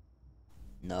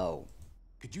 No.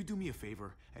 Could you do me a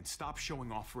favor and stop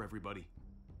showing off for everybody?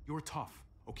 You're tough,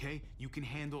 okay? You can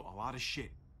handle a lot of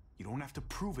shit. You don't have to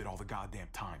prove it all the goddamn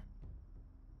time.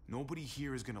 Nobody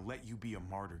here is gonna let you be a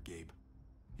martyr, Gabe.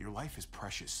 Your life is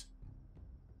precious.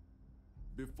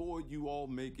 Before you all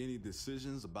make any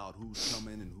decisions about who's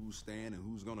coming and who's staying and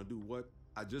who's gonna do what,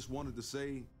 I just wanted to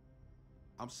say,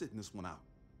 I'm sitting this one out.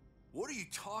 What are you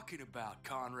talking about,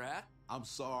 Conrad? I'm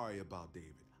sorry about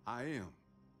David. I am.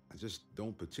 I just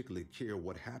don't particularly care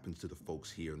what happens to the folks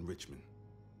here in Richmond.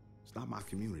 It's not my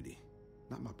community,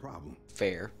 not my problem.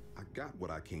 Fair. I got what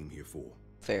I came here for.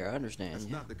 Fair, I understand. That's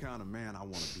not the kind of man I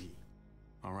want to be.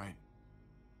 All right.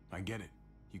 I get it.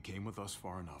 You came with us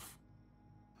far enough.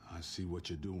 I see what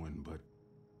you're doing, but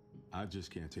I just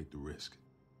can't take the risk.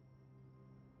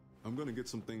 I'm gonna get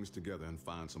some things together and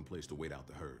find some place to wait out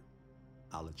the herd.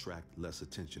 I'll attract less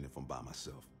attention if I'm by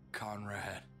myself.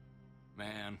 Conrad,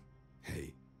 man.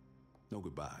 Hey, no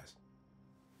goodbyes.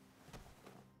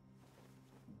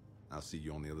 I'll see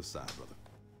you on the other side, brother.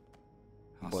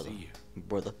 I'll see you.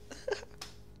 Brother.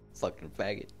 Fucking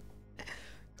faggot.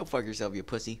 Go fuck yourself, you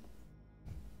pussy.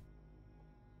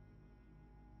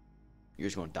 You're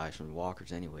just gonna die from the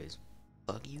walkers anyways.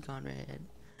 Fuck you, Conrad.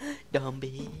 Dumb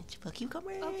bitch. Fuck you,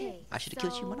 Conrad. Okay, I should have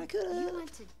killed you when I could You have.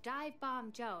 want to dive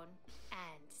bomb Joan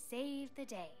and save the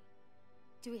day.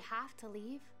 Do we have to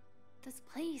leave? This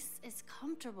place is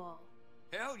comfortable.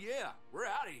 Hell yeah, we're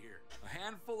out of here. A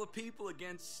handful of people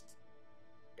against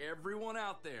everyone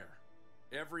out there.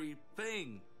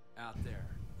 Everything out there.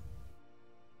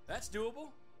 That's doable.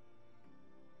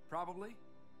 Probably.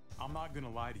 I'm not gonna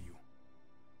lie to you.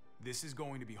 This is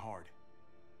going to be hard.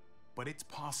 but it's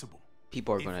possible.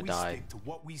 People are gonna die. If we stick to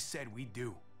what we said we'd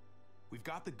do. We've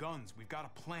got the guns, we've got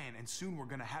a plan, and soon we're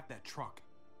gonna have that truck.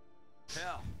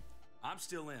 Hell, I'm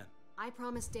still in. I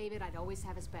promised David I'd always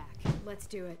have his back. Let's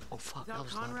do it. Oh fuck, Without that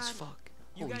was loud Conrad, as fuck.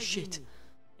 you Holy guys shit. need me,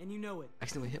 and you know it. I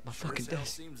accidentally hit my Sure fucking as hell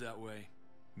desk. seems that way.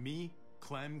 Me,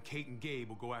 Clem, Kate, and Gabe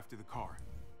will go after the car.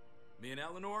 Me and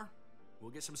Eleanor,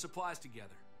 we'll get some supplies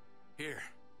together. Here,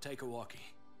 take a walkie.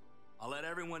 I'll let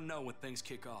everyone know when things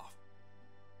kick off.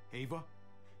 Ava,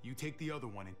 you take the other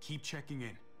one and keep checking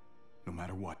in, no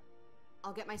matter what.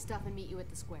 I'll get my stuff and meet you at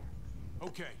the square.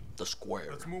 Okay. The square.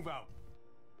 Let's move out.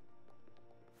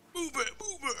 Move it,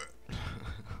 move it.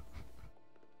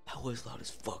 That was loud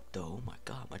as fuck though. Oh my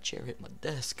god, my chair hit my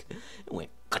desk. It went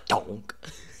ka-donk.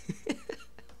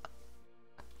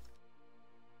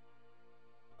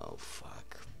 Oh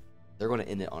fuck. They're gonna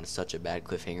end it on such a bad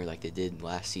cliffhanger like they did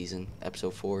last season,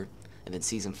 episode 4. And then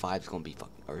season 5 is gonna be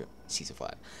fucking, or season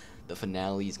 5. The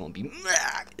finale is gonna be,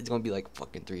 it's gonna be like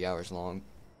fucking 3 hours long.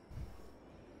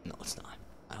 No, it's not.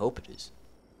 I hope it is.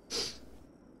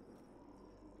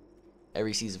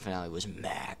 Every season finale was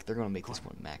Mac. They're gonna make this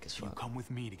one Mac as fuck. You come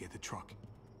with me to get the truck.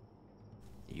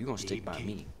 You're gonna stick by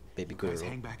me, baby girl. Guys,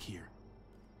 hang back here.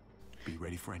 Be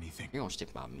ready for anything. You're gonna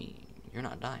stick by me. You're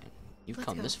not dying. You've Let's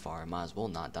come go. this far. Might as well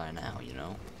not die now, you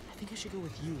know? I think I should go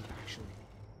with you, actually.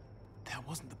 That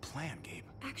wasn't the plan, Gabe.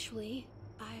 Actually,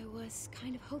 I was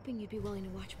kind of hoping you'd be willing to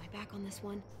watch my back on this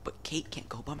one. But Kate can't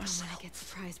go by I don't herself. want to get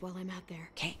surprised while I'm out there.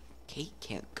 Kate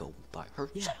can't go by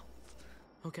herself.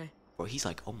 Okay. Bro, he's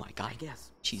like, oh my god, I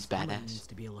guess she's someone badass. needs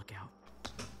to be a lookout.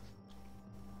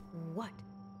 What?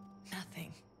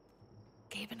 Nothing.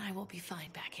 Gabe and I will be fine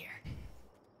back here.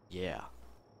 Yeah.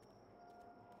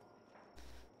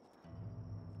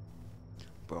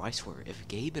 Bro, I swear, if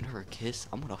Gabe and her kiss,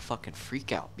 I'm gonna fucking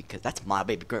freak out because that's my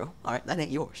baby girl. Alright, that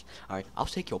ain't yours. Alright, I'll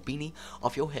take your beanie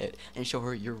off your head and show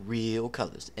her your real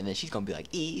colors. And then she's gonna be like,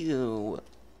 ew.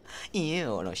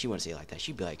 Ew. No, she wouldn't say it like that.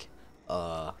 She'd be like,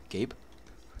 Gabe,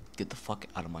 get the fuck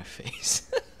out of my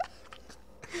face.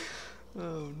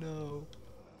 Oh no.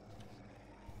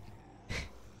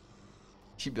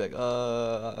 She'd be like,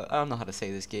 I don't know how to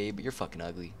say this, Gabe, but you're fucking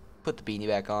ugly. Put the beanie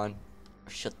back on. Or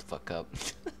shut the fuck up.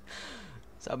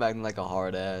 Stop acting like a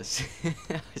hard ass.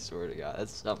 I swear to God,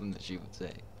 that's something that she would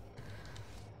say.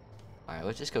 Alright,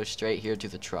 let's just go straight here to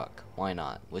the truck. Why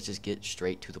not? Let's just get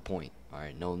straight to the point.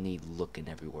 Alright, no need looking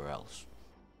everywhere else.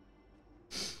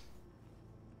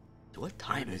 What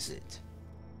time is it?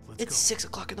 It's 6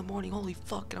 o'clock in the morning. Holy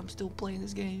fuck, and I'm still playing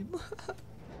this game.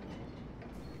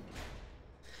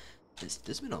 This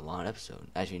has been a long episode.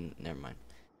 Actually, never mind.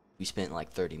 We spent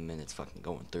like 30 minutes fucking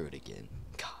going through it again.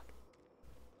 God.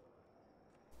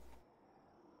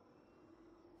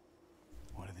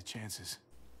 What are the chances?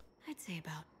 I'd say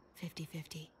about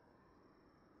 50-50.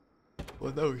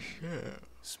 Well, no shit.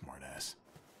 Smart ass.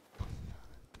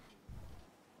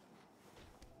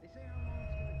 They say how long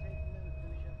it's gonna take for them to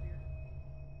finish up here.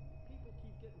 People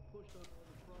keep getting pushed on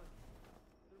the front.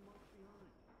 They're months behind.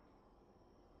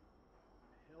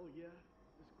 Hell yeah,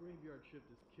 this graveyard shift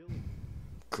is killing me.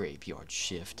 Graveyard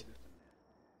shift.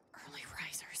 Early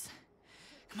risers.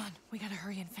 Come on, we gotta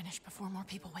hurry and finish before more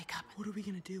people wake up. What are we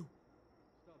gonna do?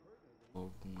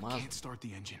 Well, We can't start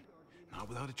the engine. Not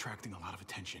without attracting a lot of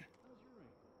attention.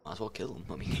 might as well kill him.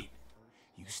 I mean,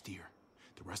 You steer.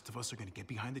 The rest of us are gonna get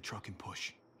behind the truck and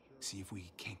push. See if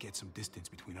we can't get some distance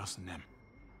between us and them.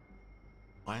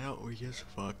 why don't we just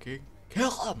fucking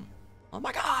kill him? Oh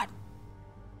my god.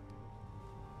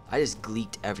 I just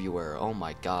gleeked everywhere. Oh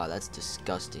my god, that's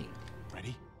disgusting.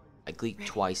 Ready? I gleeked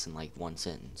twice in like one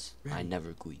sentence. I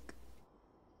never gleek.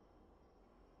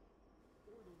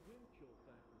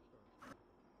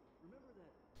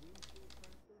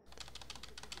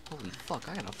 Holy fuck,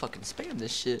 I gotta fucking spam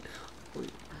this shit. Holy-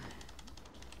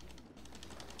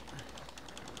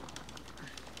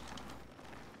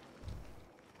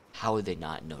 How would they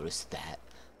not notice that?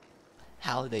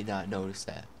 How would they not notice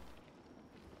that?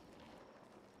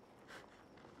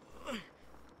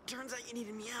 Turns out you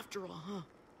needed me after all,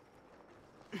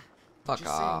 huh? Fuck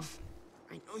Just saying, off.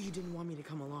 I know you didn't want me to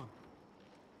come along.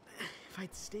 If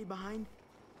I'd stayed behind,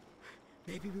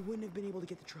 maybe we wouldn't have been able to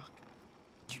get the truck.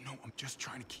 You know I'm just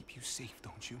trying to keep you safe,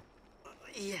 don't you?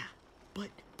 Yeah, but...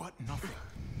 But nothing.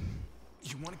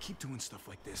 You want to keep doing stuff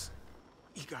like this.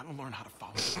 You gotta learn how to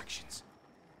follow directions.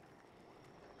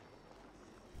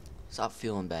 Stop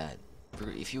feeling bad.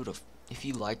 If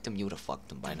you liked them, you would have fucked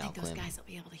them by I now, think those Clem. guys will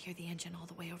be able to hear the engine all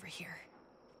the way over here.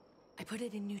 I put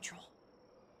it in neutral.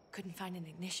 Couldn't find an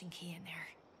ignition key in there.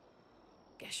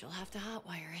 Guess you'll have to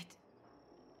hotwire it.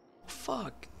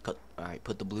 Fuck. Alright,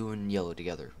 put the blue and yellow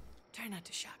together. Try not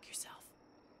to shock yourself.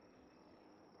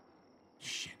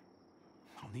 Shit.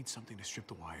 I'll need something to strip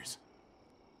the wires.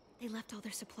 They left all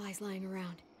their supplies lying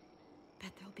around.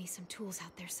 Bet there'll be some tools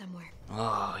out there somewhere.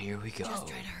 Oh, here we go. Just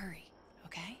try to hurry,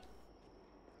 okay?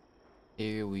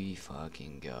 Here we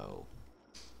fucking go.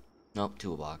 Nope,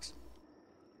 toolbox.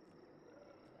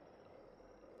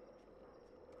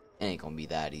 It ain't gonna be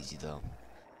that easy though.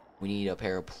 We need a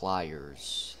pair of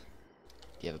pliers.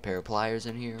 Do you have a pair of pliers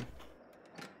in here?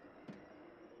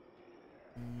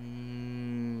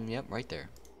 Yep, right there.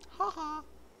 Haha.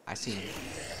 I see him.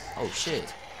 Oh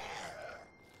shit.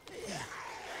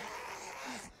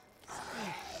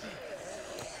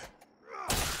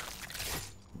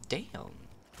 Damn.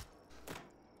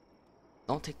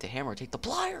 Don't take the hammer, take the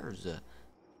pliers.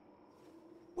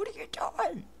 What are you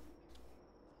doing?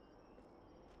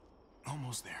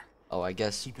 Almost there. Oh, I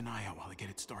guess. Keep an eye out while I get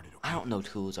it started. Okay? I don't know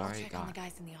tools, I'll alright? check on the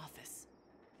guys in the office.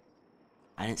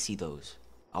 I didn't see those.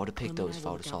 I would have picked those if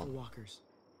I would have saw them. Walkers.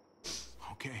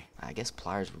 Okay. I guess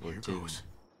pliers would work too. Goes.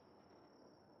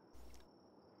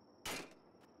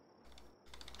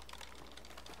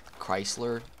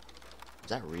 Chrysler? Is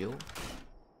that real?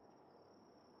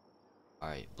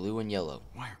 Alright, blue and yellow.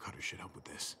 Wire cutter should help with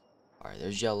this. Alright,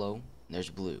 there's yellow, and there's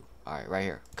blue. Alright, right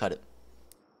here. Cut it.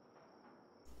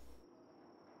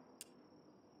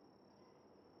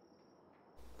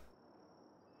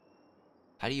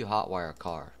 How do you hotwire a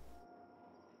car?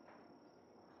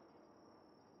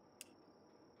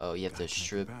 Oh, you have to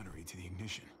strip the battery to the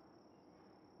ignition.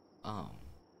 Oh.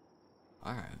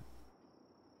 Alright.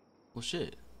 Well,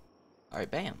 shit. Alright,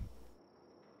 bam.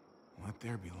 Let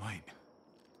there be light.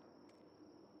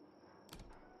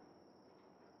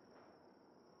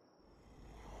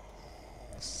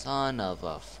 Son of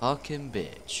a fucking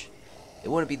bitch. It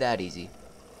wouldn't be that easy.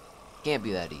 Can't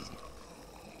be that easy.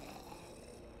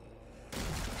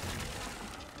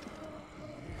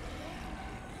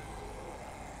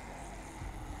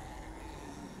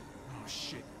 Oh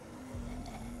shit.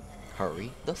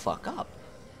 Hurry the fuck up.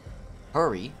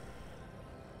 Hurry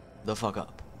the fuck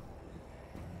up.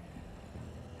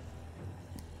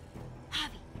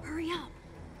 Javi, hurry up.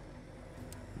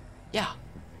 Yeah.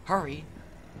 Hurry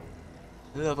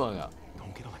the fuck up.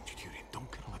 Don't get electrocuted.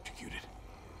 Don't get electrocuted.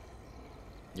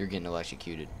 You're getting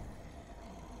electrocuted.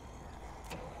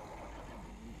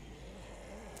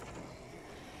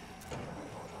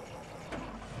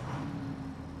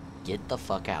 Get the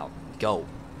fuck out. Go.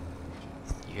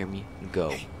 You hear me? Go.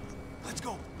 Hey, let's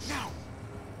go now.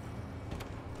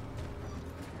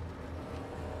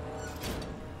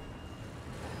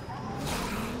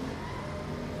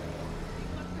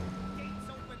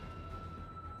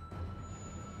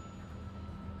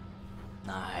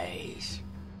 Nice.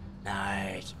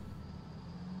 Nice.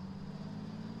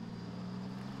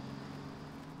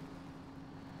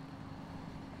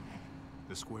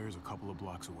 The square is a couple of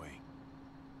blocks away.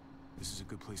 This is a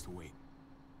good place to wait.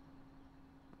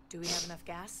 Do we have enough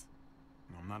gas?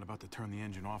 I'm not about to turn the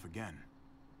engine off again.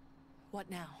 What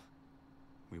now?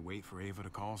 We wait for Ava to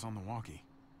call us on the walkie.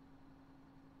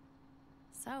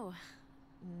 So,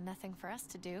 nothing for us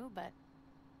to do but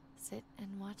sit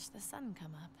and watch the sun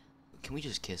come up. Can we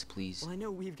just kiss, please? Well, I know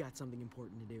we've got something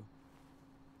important to do.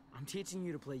 I'm teaching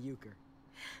you to play euchre.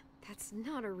 That's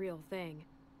not a real thing.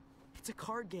 It's a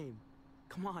card game.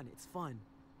 Come on, it's fun.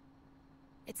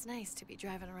 It's nice to be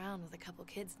driving around with a couple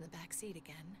kids in the back seat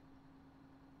again.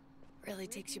 Really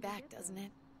takes you back, doesn't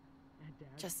it?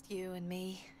 Just you and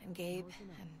me and Gabe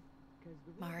and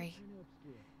Mari.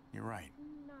 You're right.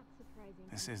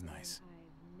 This is nice.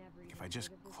 If I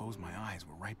just close my eyes,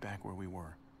 we're right back where we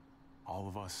were. All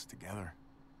of us together.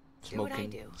 Do what I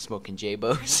do. Smoking Try to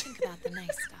J-Bos. think about the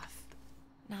nice stuff,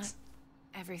 not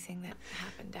everything that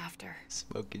happened after.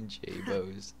 Smoking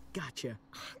J-Bos. Gotcha.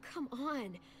 Oh, come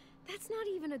on. That's not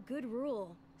even a good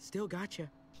rule. Still gotcha.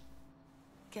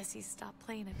 Guess he stopped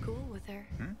playing it cool with her.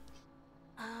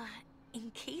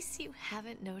 In case you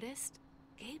haven't noticed,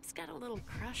 Gabe's got a little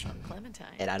crush on Clementine.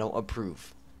 And I don't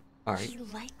approve. Alright. He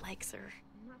likes her.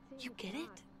 You get it?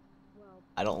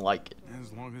 I don't like it.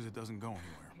 As long as it doesn't go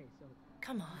anywhere.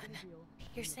 Come on.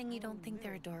 You're saying you don't think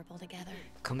they're adorable together?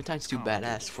 Clementine's too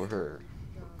badass for her.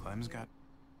 Clem's got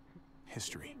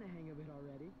history.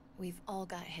 We've all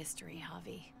got history,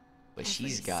 Javi. But Every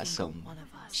she's got single some one of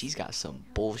us. she's got some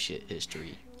bullshit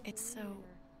history. It's so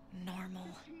normal,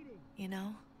 you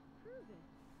know?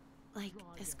 Like,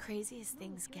 as crazy as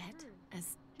things get,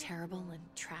 as terrible and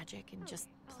tragic and just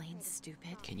plain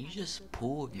stupid. Can you just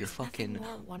pull your fucking Nothing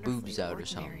more wonderfully boobs out or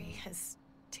ordinary something? as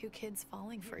two kids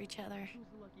falling for each other.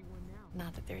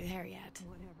 Not that they're there yet.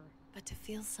 But to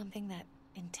feel something that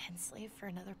intensely for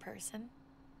another person,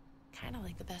 kind of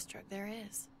like the best drug there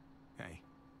is. Hey,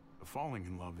 The falling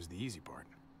in love is the easy part.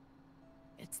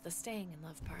 It's the staying in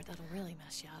love part that'll really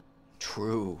mess you up.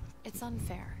 True. It's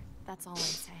unfair. That's all I'm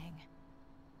saying.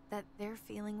 That they're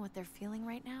feeling what they're feeling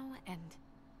right now, and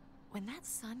when that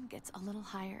sun gets a little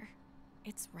higher,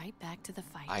 it's right back to the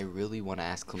fight. I really want to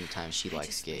ask Clementine if she likes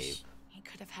just Gabe. wish he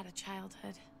could have had a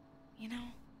childhood, you know?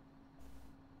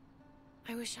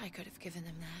 I wish I could have given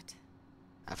him that.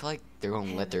 I feel like they're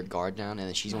gonna let their guard down, and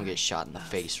then she's gonna get shot in the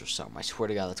face or something. I swear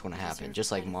to God, that's gonna happen.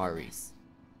 Just like Mari.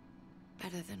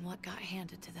 Better than what got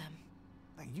handed to them.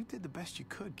 Like, you did the best you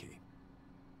could, Gabe.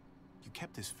 You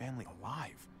kept this family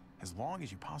alive as long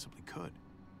as you possibly could.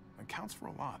 It counts for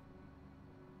a lot.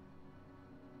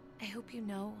 I hope you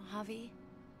know, Javi,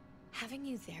 having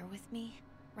you there with me,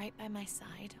 right by my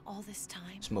side, all this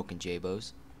time, Smoking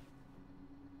J-Bos.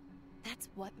 that's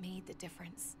what made the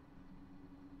difference.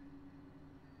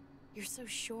 You're so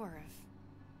sure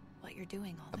of what you're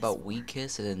doing all this About for. we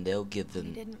kiss, and then they'll give them.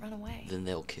 You didn't run away. Then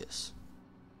they'll kiss.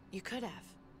 You could have.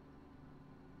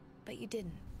 But you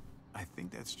didn't. I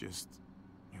think that's just,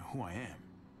 who I am,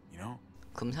 you know?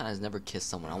 Clementine has never kissed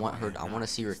someone. I want to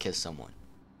see her kiss someone.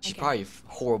 She's Okay. probably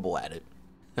horrible at it.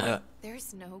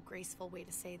 There's no graceful way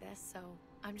to say this, so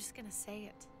I'm just gonna say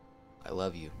it. I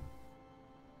love you.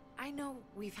 I know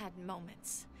we've had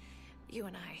moments, you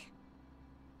and I.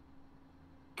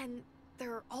 And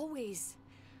they're always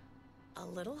a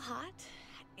little hot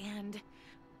and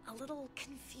a little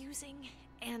confusing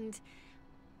and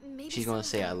maybe She's some gonna of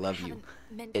say I them love you. haven't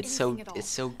meant It's so anything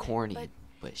at all. corny, But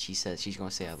but she says she's gonna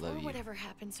say I love before you. whatever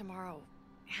happens tomorrow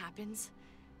happens,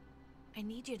 I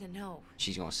need you to know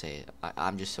She's gonna say it.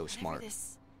 I'm just so whatever smart.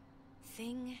 this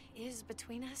thing is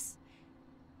between us,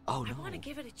 Oh I no. want to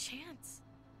give it a chance.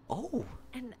 Oh.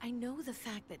 And I know the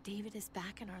fact that David is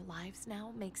back in our lives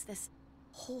now makes this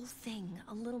whole thing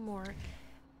a little more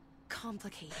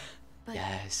complicated. But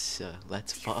Yes.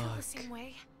 Let's do you feel the fuck. same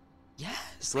way?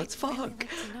 Yes. Let's I'd really fuck. like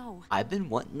to know I've been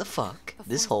wanting to fuck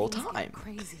this before whole things get time.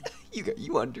 crazy.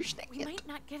 You understand? We might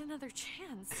not get another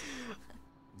chance.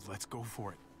 Let's go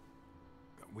for it.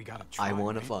 We gotta try, I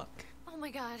want to right? fuck. Oh my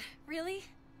god, really?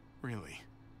 Really?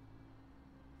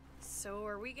 So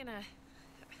are we gonna...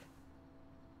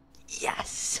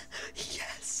 Yes.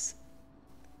 Yes.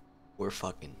 We're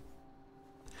fucking.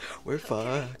 We're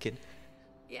fucking.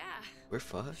 Yeah. We're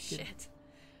fucking. Shit.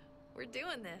 We're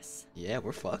doing this. Yeah,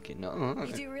 we're fucking.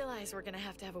 You do realize we're gonna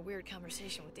have to have a weird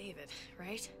conversation with David,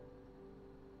 right?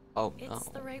 Oh no. It's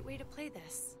the right way to play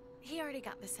this. He already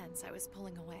got the sense I was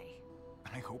pulling away.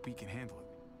 I hope he can handle it.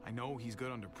 I know he's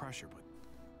good under pressure, but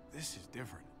this is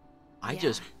different. I Yeah.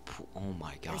 just. Oh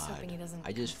my Here's hoping he god. doesn't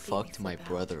I just completely fucked my flip out.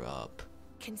 brother up.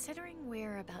 Considering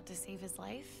we're about to save his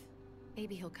life,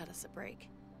 maybe he'll cut us a break.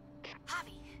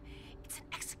 Javi, it's an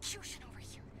execution over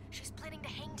here. She's planning to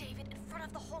hang David in front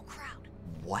of the whole crowd.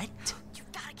 What?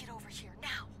 You've got to get over here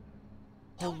now.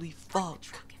 Holy fuck.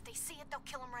 Truck. If they see it, they'll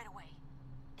kill him right away.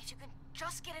 If you can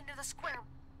just get into the square.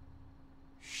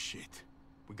 Shit.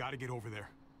 We gotta get over there.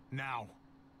 Now.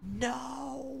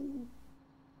 No.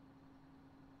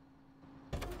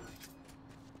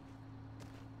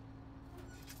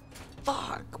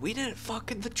 Fuck. We didn't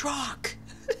fuck in the truck.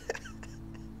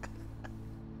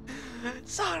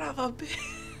 Son of a bitch.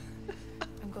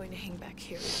 I'm going to hang back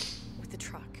here with the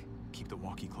truck. Keep the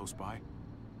walkie close by.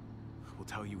 We'll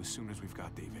tell you as soon as we've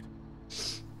got David.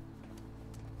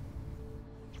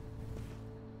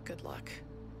 Good luck.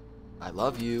 I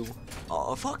love you.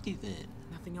 Oh, fuck you then.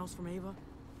 Nothing else from Ava?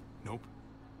 Nope.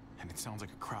 And it sounds like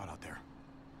a crowd out there.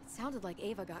 It sounded like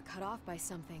Ava got cut off by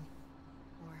something.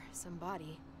 Or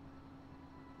somebody.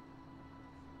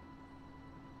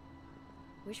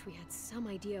 Wish we had some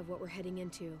idea of what we're heading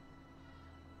into.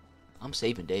 I'm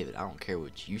saving David. I don't care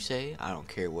what you say. I don't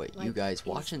care what you Like, guys is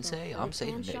watching the say. third I'm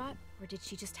saving man David. shot, or did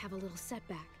she just have a little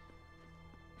setback?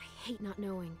 I hate not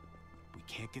knowing. We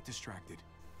can't get distracted.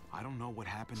 I don't know what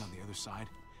happened on the other side,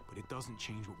 but it doesn't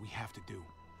change what we have to do.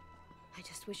 I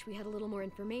just wish we had a little more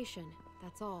information,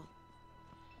 that's all.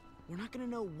 We're not gonna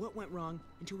know what went wrong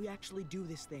until we actually do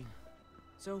this thing.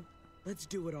 So, let's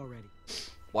do it already.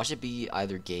 Watch it be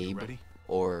either Gabe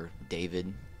or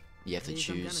David. You have to Ready as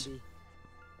I'm gonna choose. be.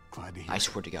 Glad to hear I it.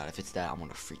 swear to God, if it's that, I'm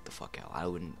gonna freak the fuck out. I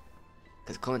wouldn't,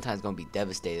 because Clementine's gonna be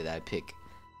devastated that I pick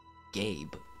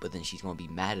Gabe, but then she's gonna be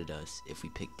mad at us if we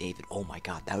pick David. Oh my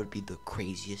God, that would be the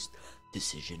craziest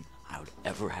decision I would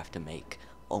ever have to make.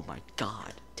 Oh my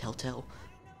God, Telltale,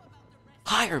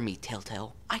 hire me,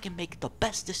 Telltale. I can make the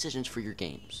best decisions for your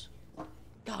games.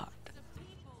 God.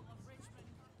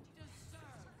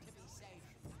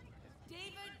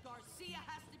 David Garcia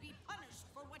has to be punished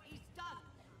for what he's done.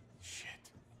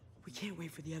 We can't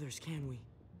wait for the others, can we?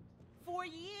 For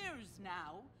years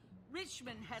now,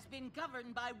 Richmond has been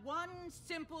governed by one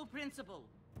simple principle.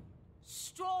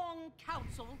 Strong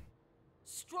council,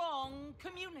 strong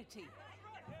community.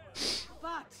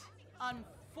 But,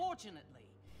 unfortunately,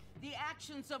 the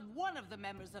actions of one of the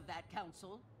members of that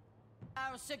council,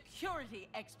 our security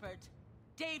expert,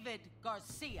 David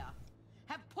Garcia,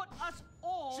 have put us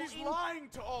all She's lying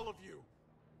to all of you!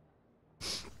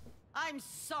 I'm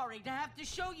sorry to have to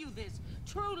show you this.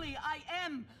 Truly, I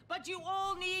am. But you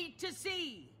all need to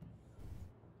see.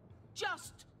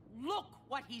 Just look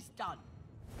what he's done.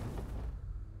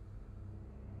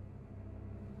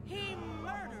 He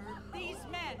murdered these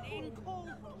men in cold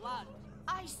blood.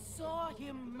 I saw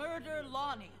him murder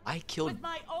Lonnie. With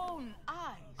my own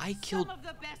eyes. Some of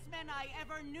the best men I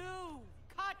ever knew.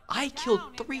 I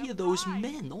killed 3 of those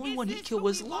men. The only one he killed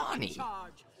was Lonnie.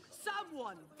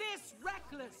 Someone this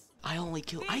reckless.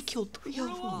 I killed 3 of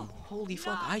them. Holy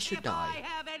fuck, I should die. I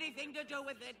have anything to do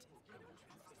with it.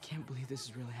 Can't believe this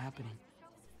is really happening.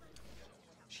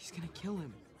 She's gonna kill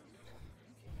him.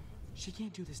 She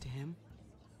can't do this to him.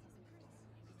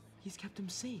 He's kept him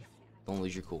safe. Don't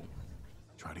lose your cool.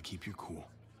 Try to keep your cool.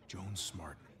 Joan's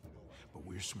smart, but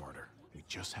we're smarter. We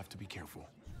just have to be careful.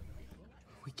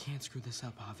 We can't screw this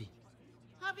up, Javi.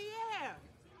 Javier!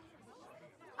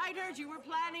 I'd heard you were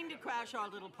planning to crash our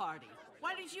little party.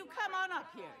 Why don't you come on up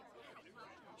here?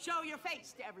 Show your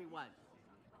face to everyone.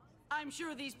 I'm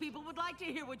sure these people would like to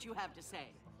hear what you have to say.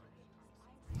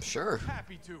 Sure.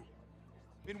 Happy to.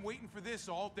 Been waiting for this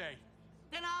all day.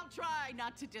 Then I'll try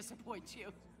not to disappoint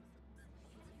you.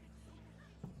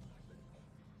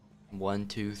 1,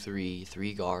 2, 3.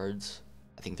 3 guards.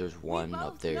 I think there's one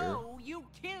up there. No, you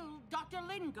killed Dr.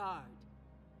 Lingard.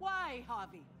 Why,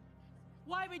 Javi?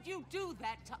 Why would you do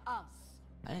that to us?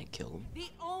 I didn't kill him. The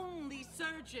only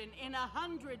surgeon in a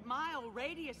 100-mile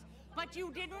radius, but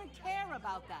you didn't care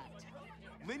about that.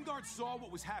 Lingard saw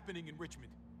what was happening in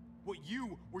Richmond, what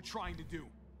you were trying to do,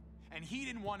 and he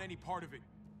didn't want any part of it.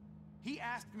 He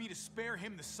asked me to spare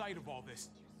him the sight of all this.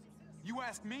 You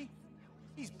ask me?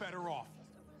 He's better off.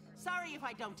 Sorry if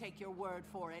I don't take your word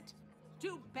for it.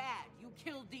 Too bad you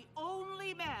killed the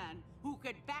only man who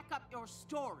could back up your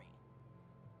story.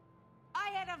 I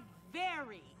had a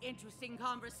very interesting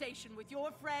conversation with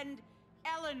your friend,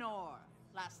 Eleanor,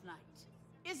 last night.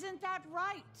 Isn't that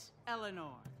right,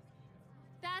 Eleanor?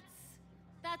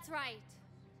 That's right.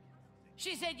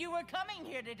 She said you were coming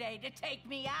here today to take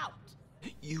me out.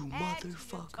 You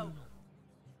motherfucker.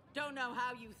 Don't know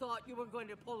how you thought you were going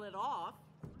to pull it off.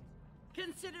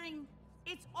 Considering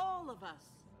it's all of us.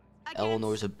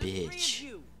 Eleanor's a against the 3 of bitch.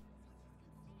 you.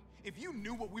 If you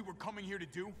knew what we were coming here to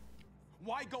do,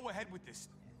 why go ahead with this?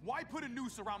 Why put a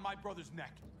noose around my brother's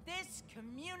neck? This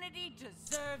community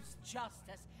deserves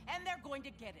justice, and they're going to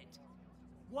get it.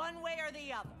 One way or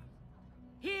the other.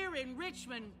 Here in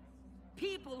Richmond,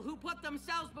 people who put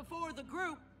themselves before the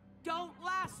group don't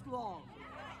last long.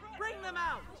 Bring them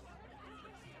out.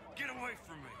 Get away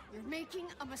from me. You're making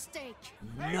a mistake.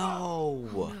 No.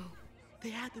 No. They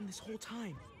had them this whole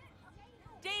time.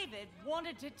 David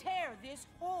wanted to tear this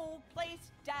whole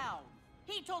place down.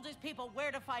 He told his people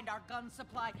where to find our gun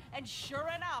supply, and sure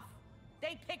enough,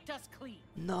 they picked us clean.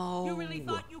 No. You really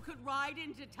thought you could ride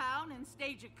into town and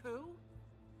stage a coup?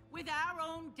 With our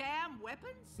own damn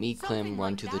weapons? Me, Clem, Something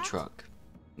run like to the that? truck.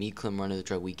 Me, Clem, run to the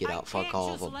truck. We get out. Fuck Can't all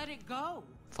of just them. let it go.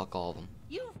 Fuck all of them.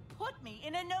 You've put me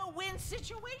in a no-win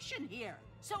situation here,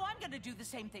 so I'm gonna do the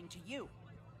same thing to you.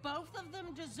 Both of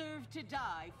them deserve to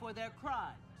die for their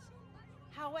crimes.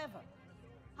 However,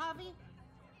 Javi,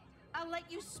 I'll let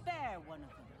you spare one of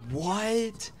them.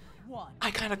 What? One.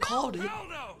 I kind of called it. Hell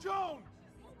no! Joan!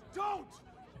 Don't!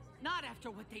 Not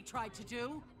after what they tried to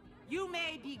do. You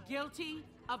may be guilty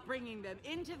of bringing them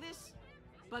into this,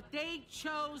 but they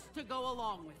chose to go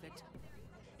along with it.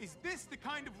 Is this the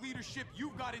kind of leadership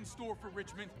you've got in store for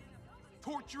Richmond?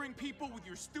 Torturing people with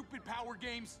your stupid power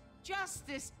games?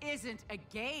 Justice isn't a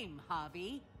game,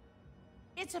 Javi.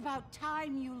 It's about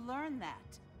time you learn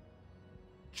that.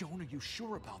 Joan, are you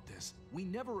sure about this? We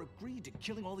never agreed to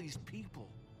killing all these people.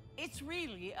 It's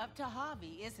really up to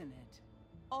Javi, isn't it?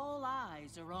 All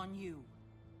eyes are on you.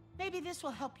 Maybe this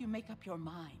will help you make up your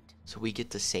mind. So we get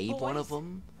to save one of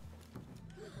them?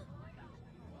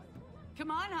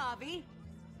 Come on, Javi.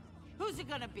 Who's it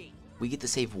gonna be? We get to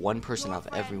save one person out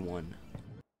of everyone.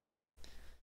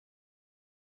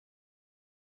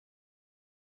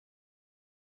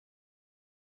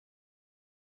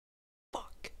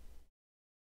 Fuck.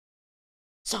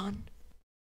 Son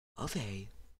of a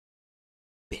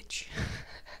bitch.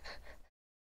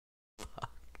 Fuck.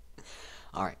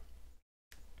 Alright.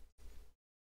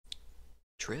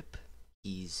 Trip,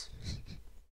 he's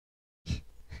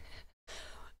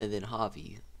And then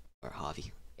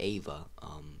Ava,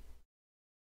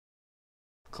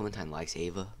 Clementine likes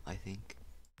Ava, I think.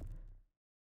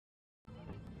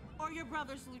 Or your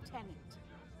brother's lieutenant.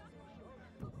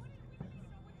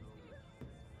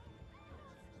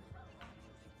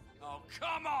 Oh,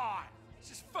 come on!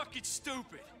 This is fucking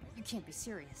stupid. You can't be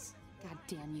serious. God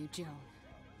damn you, Joan.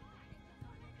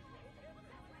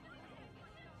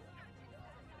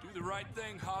 Do the right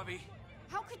thing, Javi.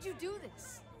 How could you do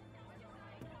this?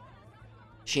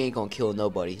 She ain't gonna kill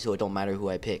nobody, so it don't matter who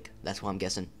I pick. That's what I'm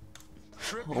guessing.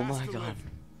 Tripp Oh has my to god. live.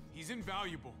 He's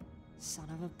invaluable. Son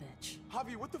of a bitch.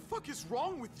 Javi, what the fuck is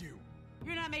wrong with you?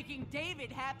 You're not making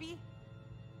David happy.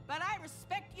 But I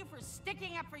respect you for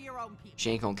sticking up for your own people.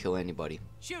 She ain't gonna kill anybody.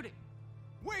 Shoot it.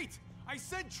 Wait! I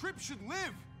said Tripp should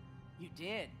live! You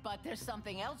did, but there's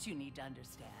something else you need to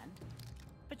understand.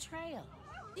 Betrayal.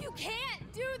 You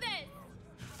can't do this!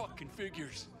 Fucking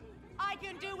figures. I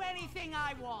can do anything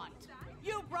I want.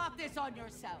 You brought this on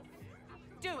yourself.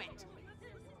 Do it.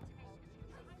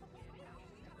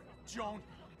 Joan.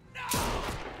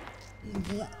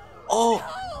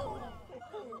 Oh!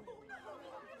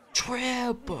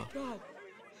 Tripp! God,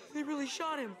 they really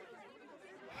shot him.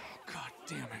 God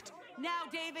damn it. Now,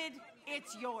 David,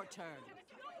 it's your turn.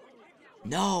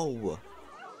 No!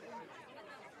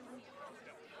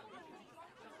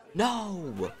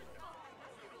 No!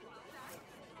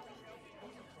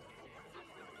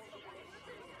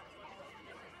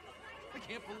 I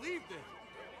can't believe this.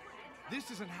 This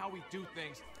isn't how we do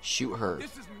things. Shoot her.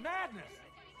 This is madness.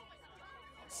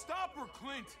 Stop her,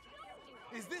 Clint.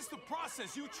 Is this the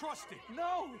process you trusted?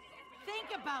 No!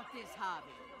 Think about this,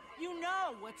 Javi. You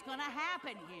know what's gonna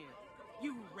happen here.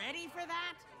 You ready for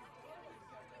that?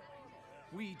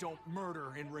 We don't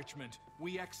murder in Richmond.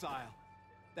 We exile.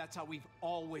 That's how we've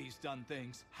always done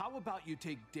things. How about you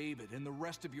take David and the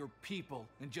rest of your people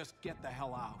and just get the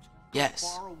hell out? Yes.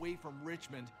 Far away from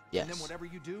Richmond. Yes. And then whatever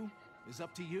you do is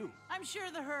up to you. I'm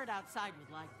sure the herd outside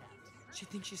would like that. She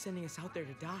thinks she's sending us out there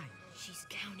to die. She's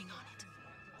counting on it.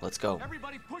 Let's go.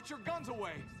 Everybody put your guns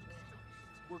away.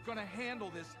 We're gonna handle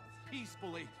this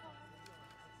peacefully.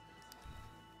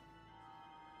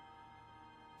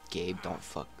 Gabe, don't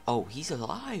fuck. Oh, he's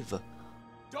alive.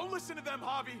 Don't listen to them,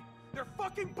 Javi. They're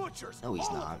fucking butchers. No, he's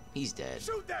All of not. them. He's dead.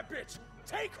 Shoot that bitch.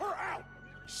 Take her out.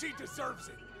 She deserves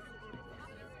it.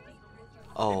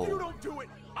 Oh. If you don't do it,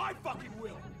 I fucking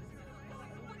will.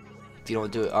 If you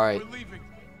don't do it, alright. We're leaving.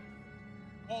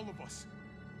 All of us.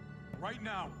 Right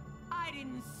now. I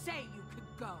didn't say you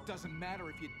could go. Doesn't matter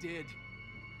if you did.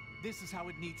 This is how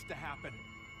it needs to happen.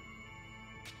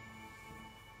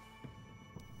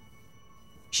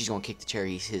 She's gonna kick the chair.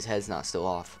 His head's not still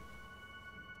off.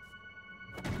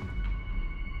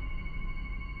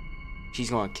 She's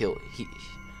gonna kill.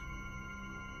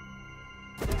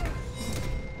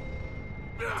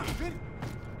 David?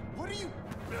 What are you...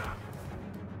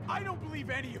 I don't believe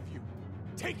any of you.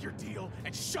 Take your deal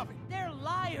and shove it. They're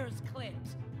liars,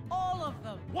 Clint. All of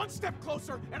them. One step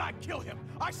closer and I kill him.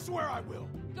 I swear I will.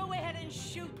 Go ahead and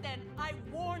shoot then. I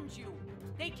warned you.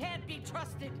 They can't be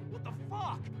trusted. What the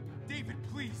fuck? David,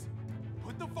 please.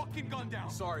 Put the fucking gun down.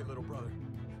 Sorry, little brother.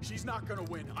 She's not gonna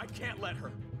win. I can't let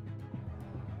her.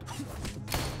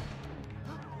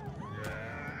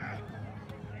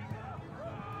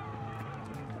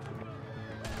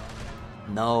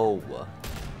 No.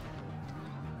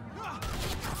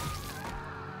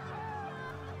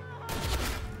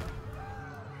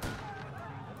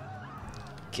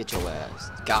 Get your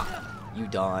ass. Got him. You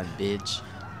done, bitch.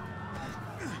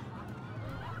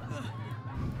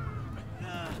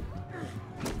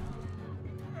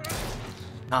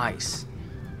 Nice.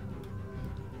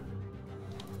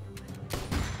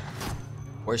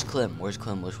 Where's Clem? Where's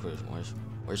Clem?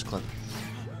 Where's Clem?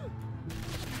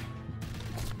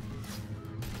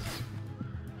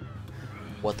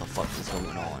 What the fuck is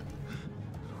going on?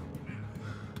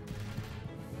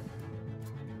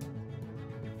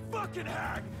 Fucking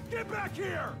hag! Get back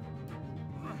here!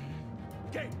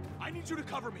 Okay, I need you to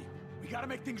cover me. We gotta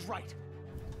make things right.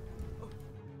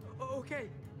 Okay.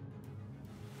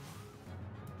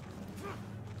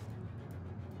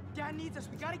 Dad needs us.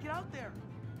 We gotta get out there.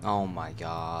 Oh my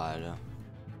god.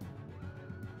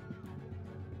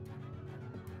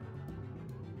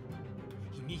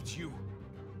 He needs you,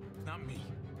 not me.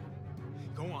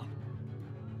 Go on.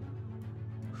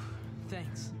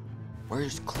 Thanks.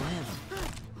 Where's Clem?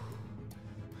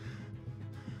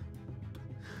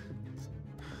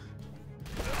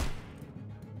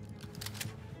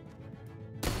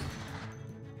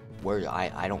 Where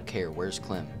I don't care. Where's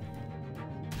Clem?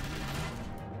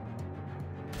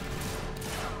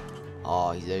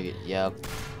 Oh, he's there. Yep.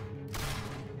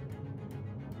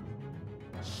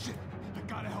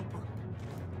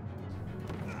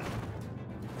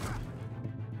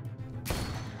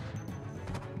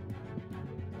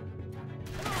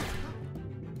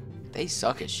 They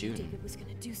suck at shooting. David was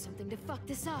gonna do something to fuck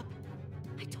this up.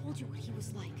 I told you what he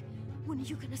was like. When are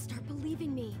you gonna start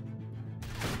believing me?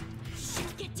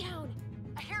 Shit, get down!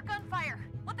 I hear gunfire.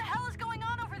 What the hell is going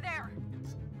on over there?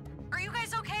 Are you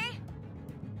guys okay?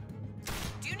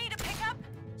 Do you need a pickup?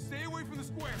 Stay away from the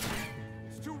square.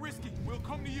 It's too risky. We'll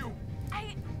come to you.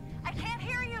 I can't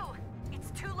hear you.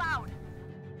 It's too loud.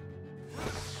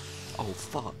 Oh,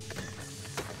 fuck.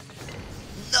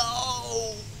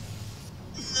 No!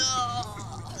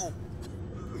 No!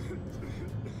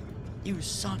 You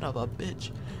son of a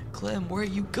bitch. Clem, where are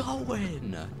you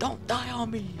going? Don't die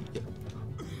on me.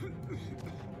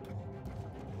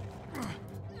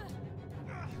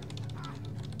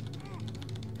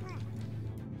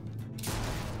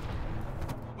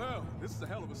 Well, this is a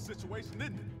hell of a situation,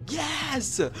 isn't it?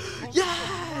 Yes!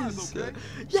 Yes! Okay?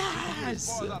 Yes!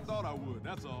 As far as I thought I would,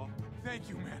 that's all. Thank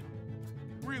you, man.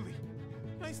 Really.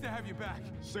 Nice to have you back.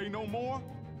 Say no more.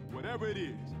 Whatever it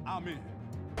is, I'm in.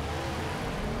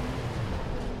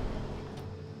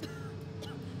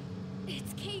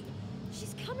 It's Kate.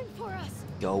 She's coming for us.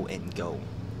 Go and go.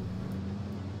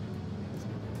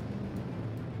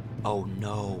 Oh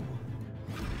no.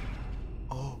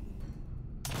 Oh.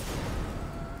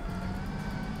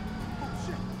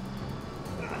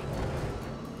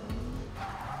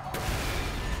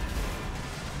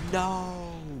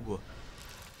 No.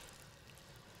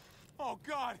 Oh,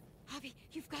 God. Javi,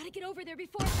 you've got to get over there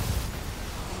before...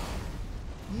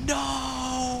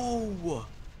 No.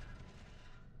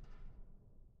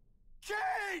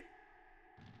 Kate!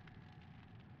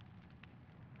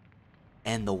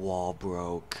 And the wall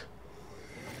broke.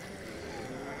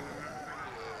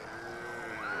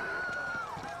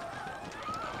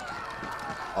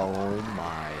 Oh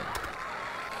my.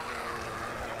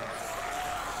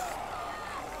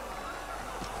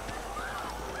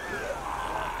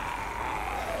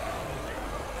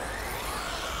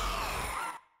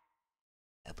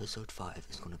 Episode 5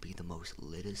 is gonna be the most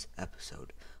litest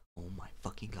episode. Oh my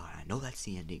fucking god, I know that's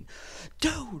the ending.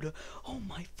 Dude! Oh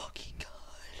my fucking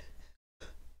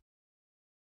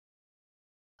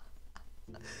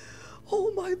god.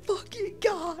 Oh my fucking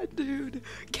god, dude!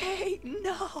 Kate,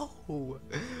 no!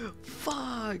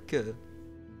 Fuck!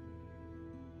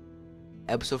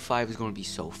 Episode 5 is gonna be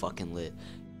so fucking lit.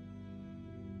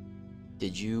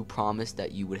 Did you promise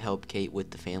that you would help Kate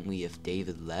with the family if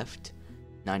David left?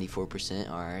 94%,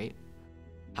 alright.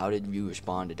 How did you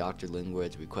respond to Dr.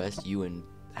 Lingard's request? You and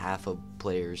half of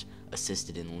players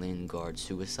assisted in Lingard's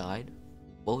suicide?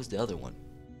 What was the other one?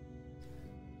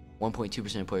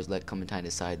 1.2% of players let Clementine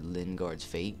decide Lingard's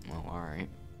fate? Oh, alright.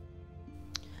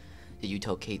 Did you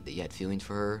tell Kate that you had feelings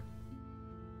for her?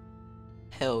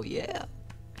 Hell yeah.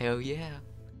 Hell yeah.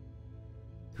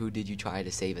 Who did you try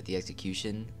to save at the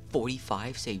execution?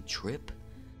 45 saved Tripp?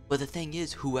 But the thing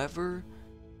is, whoever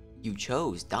you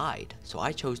chose died, so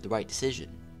I chose the right decision.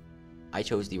 I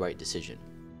chose the right decision.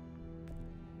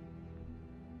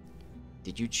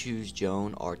 Did you choose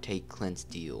Joan or take Clint's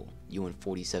deal? You and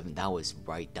 47, that was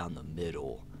right down the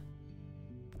middle.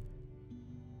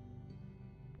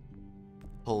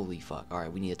 Holy fuck.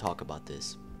 Alright, we need to talk about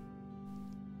this.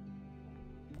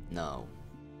 No,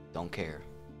 don't care.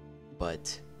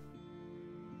 But,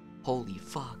 holy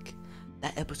fuck.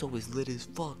 That episode was lit as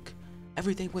fuck.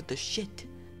 Everything went to shit.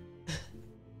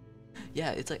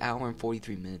 Yeah, it's like hour and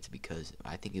 43 minutes because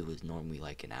I think it was normally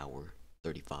like an hour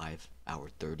 35, hour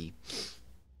 30.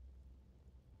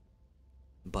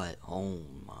 But oh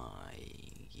my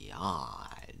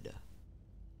god.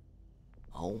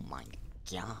 Oh my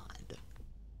god.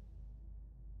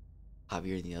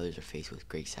 Javier and the others are faced with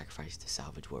great sacrifice to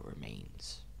salvage what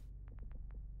remains.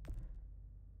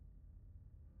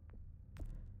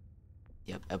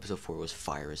 Yep, episode 4 was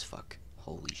fire as fuck.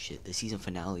 Holy shit, the season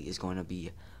finale is going to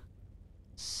be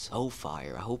so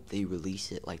fire. I hope they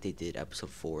release it like they did episode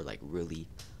 4, like really,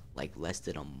 like less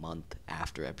than a month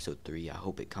after episode 3. I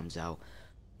hope it comes out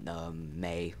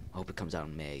May. I hope it comes out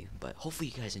in May. But hopefully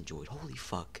you guys enjoyed. Holy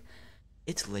fuck,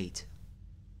 it's late.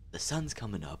 The sun's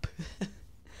coming up.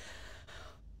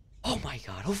 Oh my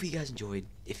god, hopefully you guys enjoyed.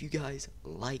 If you guys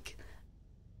like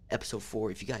episode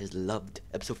 4, if you guys loved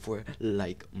episode 4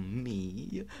 like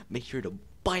me, make sure to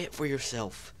buy it for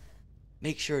yourself.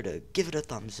 Make sure to give it a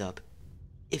thumbs up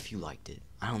if you liked it.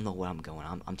 I don't know where I'm going.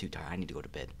 I'm too tired. I need to go to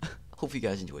bed. Hope you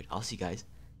guys enjoyed. I'll see you guys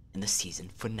in the season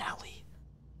finale.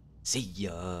 See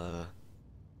ya.